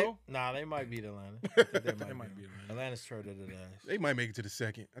think Nah, so? they might beat Atlanta. I think they They might might beat be Atlanta. Atlanta's traded to that. They might make it to the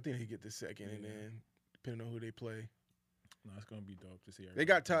second. I think they get the second, and then depending on who they play, No, it's gonna be dope to see. they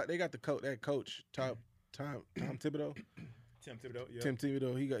got that coach Tom Thibodeau. Tim Thibodeau. Yeah. Tim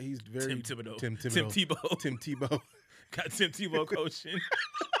Thibodeau. He's very Tim Thibodeau. Tim Tim Thibodeau. Tebow. Tim Tebow. Got Tim Tebow coaching.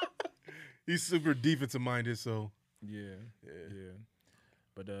 He's super defensive minded, so yeah. yeah. Yeah.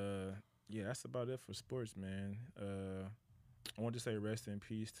 But yeah, that's about it for sports, man. I want to say rest in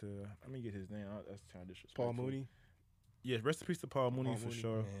peace to. Let me get his name out. That's kind of disrespectful. Paul Mooney. Yeah, rest in peace to Paul Mooney Paul for Mooney,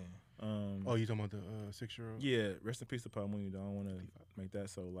 sure. Man. Oh, you talking about the 6-year-old? Yeah, rest in peace to Paul Mooney. Though I don't want to make that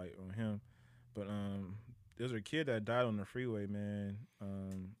so light on him, but there's a kid that died on the freeway, man.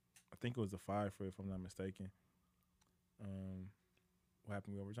 I think it was a 5 for, if I'm not mistaken. What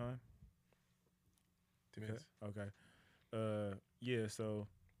happened with overtime? 2 minutes. Okay. Yeah. So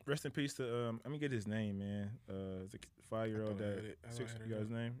rest in peace to let me get his name, man. It's a 5-year-old I thought I that had it. I thought I 6. had it You got his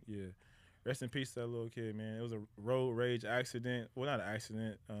down. name? Yeah. Rest in peace to that little kid, man. It was a road rage accident. Well, not an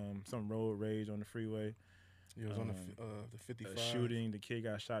accident. Some road rage on the freeway. Yeah, it was on the A 55. shooting. The kid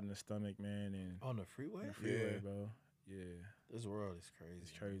got shot in the stomach, man, and On the freeway? on the freeway, Yeah. bro. Yeah. This world is crazy.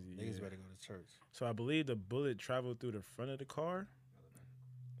 It's crazy, Niggas yeah. better go to church. So I believe the bullet traveled through the front of the car,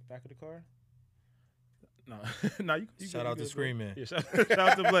 the back of the car. No, no. You Shout good, out you to good, Scream Blake. Man. Yeah, shout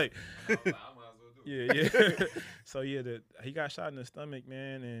out to Blake. I might as well do it. Yeah. So yeah, he got shot in the stomach,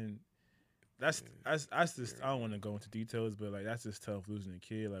 man, and that's just I don't want to go into details, but like that's just tough losing a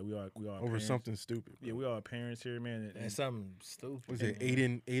kid. Like we all over parents. something stupid. Yeah, we all parents here, man. And something stupid. Was it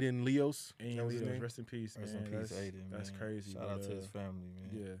Aiden Leos? And That was his Leos, name? rest in peace, Rest man. in peace, That's, Aiden. that's man. crazy. Shout out but, to his family, man.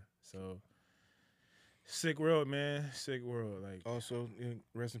 Yeah. So sick world, man. Sick world. Like Also,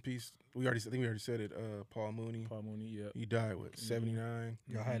 rest in peace. I think we already said it. Paul Mooney. Paul Mooney. Yeah. He died with 79.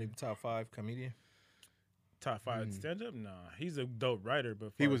 Y'all had him top 5 comedian. Top 5 stand up? Nah, he's a dope writer,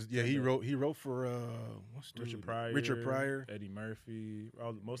 but He was he wrote for what's the Richard Pryor, Eddie Murphy.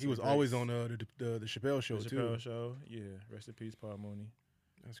 He was always on the Chappelle show the too. Chappelle show. Yeah, rest in peace, Paul Mooney.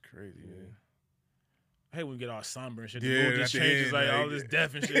 That's crazy. Yeah. Hey, we get all somber and shit. Yeah, The mood just at the changes end, like like- all this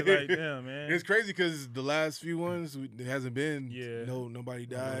death and shit. Like, damn, man. It's crazy because the last few ones it hasn't been. Yeah. Nobody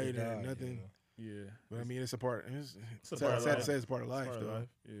died and nothing. Yeah, But I mean, it's a part. It's a sad, part of sad to life. say it's part of life, Part of though. life,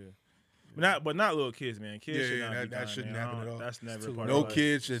 yeah. But not little kids, man. Kids Yeah, should yeah, not be that dying, shouldn't man. happen at all. That's never too part No of life.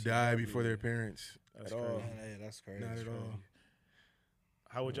 kid should Shit die never before be. their parents That's at all. crazy. Yeah, that's crazy. Not at all.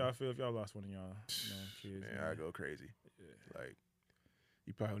 How would y'all feel if y'all lost one of y'all kids? Man, I go crazy. Like,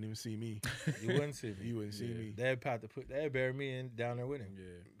 you probably wouldn't even see me. You wouldn't see me. You wouldn't see me. They'd bury me in down there with him.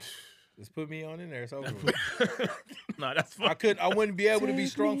 Yeah. Just put me on in there. It's over. with. Nah, that's fine. I wouldn't be able to be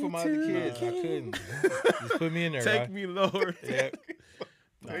strong for my other kids. I couldn't. Just put me in there. Take right? me lower. Yeah.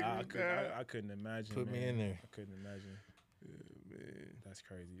 Nah, I couldn't imagine. Put me man. in there. I couldn't imagine. Man. That's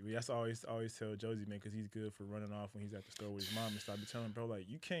crazy. But that's always tell Josie, man, because he's good for running off when he's at the store with his mom and stuff. I be telling him, bro, like,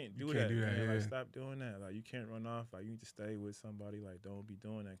 you can't do that, man. yeah. Like, stop doing that. Like, you can't run off. Like, you need to stay with somebody. Like, don't be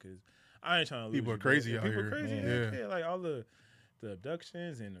doing that because I ain't trying to lose People you, are crazy bro. out People here. are crazy. Yeah. Yeah, like all the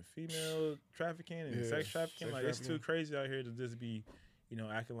abductions and the female trafficking and Yeah, sex trafficking. sex Like, it's trafficking. too crazy out here to just be,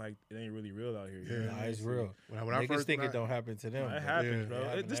 acting like it ain't really real out here. You know Yeah. what I Nah, mean? it's real. When I Niggas first think when it don't happen to them. It but happens, Yeah. bro. It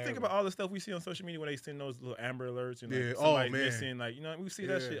happen Just to think about all the stuff we see on social media when they send those little Amber Alerts and like Yeah. somebody Oh, man. missing. Like, we see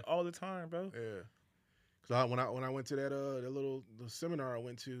that Yeah. shit all the time, bro. Yeah. Because when I went to that little seminar I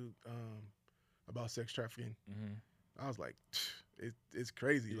went to about sex trafficking, I was like, it's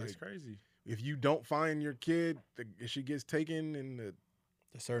crazy. Yeah, like, it's crazy. if you don't find your kid, if she gets taken in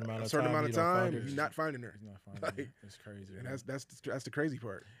A certain amount a of certain time, amount you of don't find time, her. you're not finding her. He's not finding Like, it. It's crazy. And bro. that's the crazy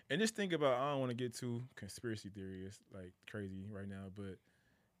part. And just think about, I don't want to get too conspiracy theory, like crazy right now, but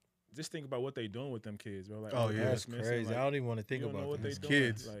just think about what they doing with them kids, bro. Like, Oh, yeah. That's missing, crazy. like, I don't even want to think you don't know about what that. they doing.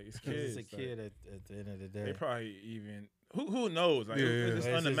 kids. Like, it's It's kids. a kid at the end of the day. They probably even who knows? Like, Yeah, it's yeah. just It's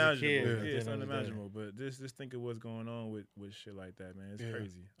just a unimaginable. kid Yeah, at the it's end of the day. unimaginable. But just think of what's going on with shit like that, man. It's Yeah.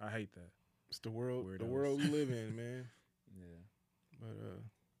 crazy. I hate that. It's the world Weirdos. we live in, man. Yeah, But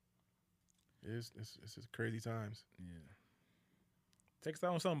it's just crazy times. yeah. Take us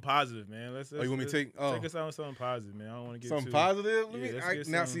out on something positive, man. Let's you want me to take take- us out on something positive, man. I don't want to get Something too, positive. Yeah, let's get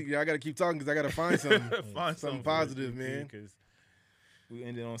Now some- see, I gotta keep talking because I gotta find something. Find something for positive, us, man. Because we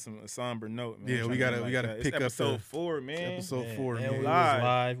ended on a somber note, man. Yeah, we Trying to gotta- end we like gotta that. It's pick up episode the- 4, man. Episode 4, Man, man. we was Live.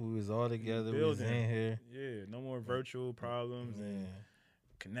 live. We was all together. We was Building. in here. Yeah, no more virtual problems and Man.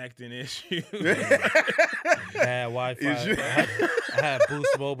 connecting issues. Had Wi-Fi. Is you- I had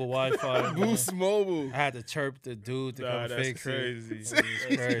Boost Mobile Wi-Fi. man. Boost Mobile. I had to chirp the dude to Nah, come that's fix crazy. it. That's It's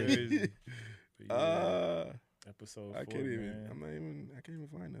crazy. crazy. But yeah, episode 4, I can't even. man. I can't even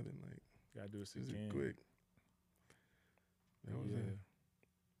find nothing. Like Gotta do this this is again. quick. That was Yeah. it.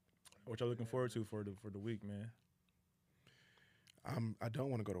 What y'all looking forward to for the week, man? I don't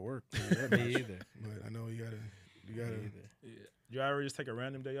want to go to work. Me either. But I know you gotta. Me either. Yeah. Y'all ever just take a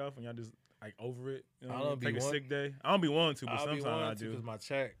random day off and y'all just like over it? You know, I don't take be a want- sick day. I don't be wanting to, but I'll be sometimes I wanting to do. because my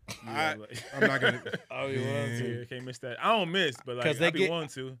check. Yeah, like- I'm not gonna. I'll be wanting to. Yeah, can't miss that. I don't miss, but like 'Cause they I be get- wanting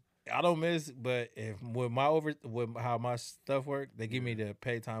to. I don't miss, but if with how my stuff work, they give me the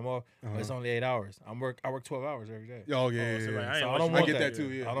paid time off. But it's only 8 hours. I work 12 hours every day. Oh yeah, so yeah, like, yeah. I ain't So I want don't you- want get that. that too,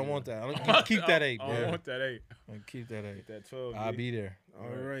 yeah. I don't want that. I don't, keep that 8, I bro. don't want that 8. Keep that 8. Get that 12. I'll B. be there. All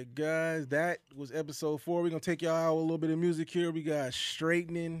right, guys, that was episode 4. We're gonna take y'all out with a little bit of music here. We got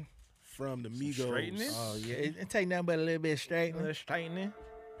Straightening from the Migos. Straightening? Oh yeah, it take nothing but a little bit straight. Let's straightening.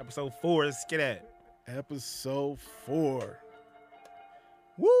 Episode 4. Let's get at it. Episode 4.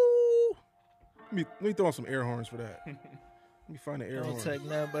 Woo! Let me throw on some air horns for that. Let me find the air Don't horn. take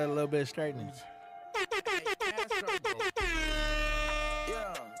nothing but a little bit of straightening.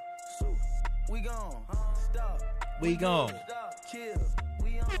 Yeah. So, we gone. Stop. We gone. Stop. Chill.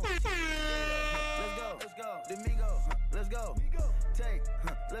 We on. Let's go. Let's go. Domingo. Let's go. Take.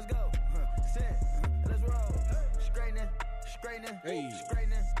 Let's go. Sit. Let's roll. Straightening. Straightening. Hey.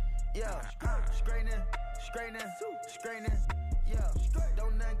 Straightening. Yeah. Straightening. Straightening. Straightening. Yeah.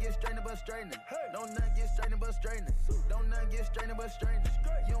 Don't nothing get straightening but straightening. Don't nothing get straightening but straightening. Don't nothing get straightening but straightening.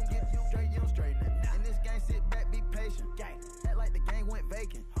 You don't get straight, you don't straightening. In this game, sit back, be patient. Act like the game went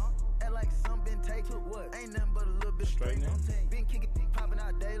vacant. Act like some been taken. What? Ain't nothing but a little bit straightening. Been kicking, popping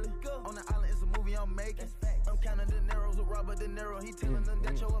out daily. On the island, it's a movie I'm making. I'm counting the Neros with Robert De Niro. He telling them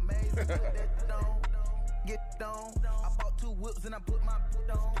that you're amazing. Put that down. Get on. I bought 2 whips and I put my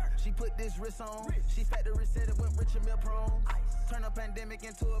foot on. She put this wrist on. She factory said it went Richard Mill prone. Turn a pandemic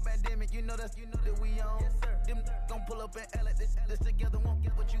into a pandemic. You know that we on. Them gon' pull up and L at this together. Won't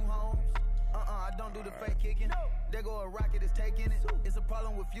get what you homes. I don't do the fake kick. There go a rocket, it's taking it. It's a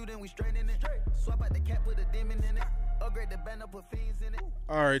problem with you, then we straighten it. Swap out the cap, put a demon in it. Upgrade the band up, put fiends in it.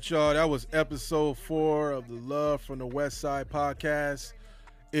 All right, y'all. That was episode 4 of the Love from the West Side podcast.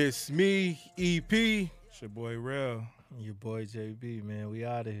 It's me, EP. It's your boy Rel. Your boy JB, man. We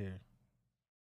out of here.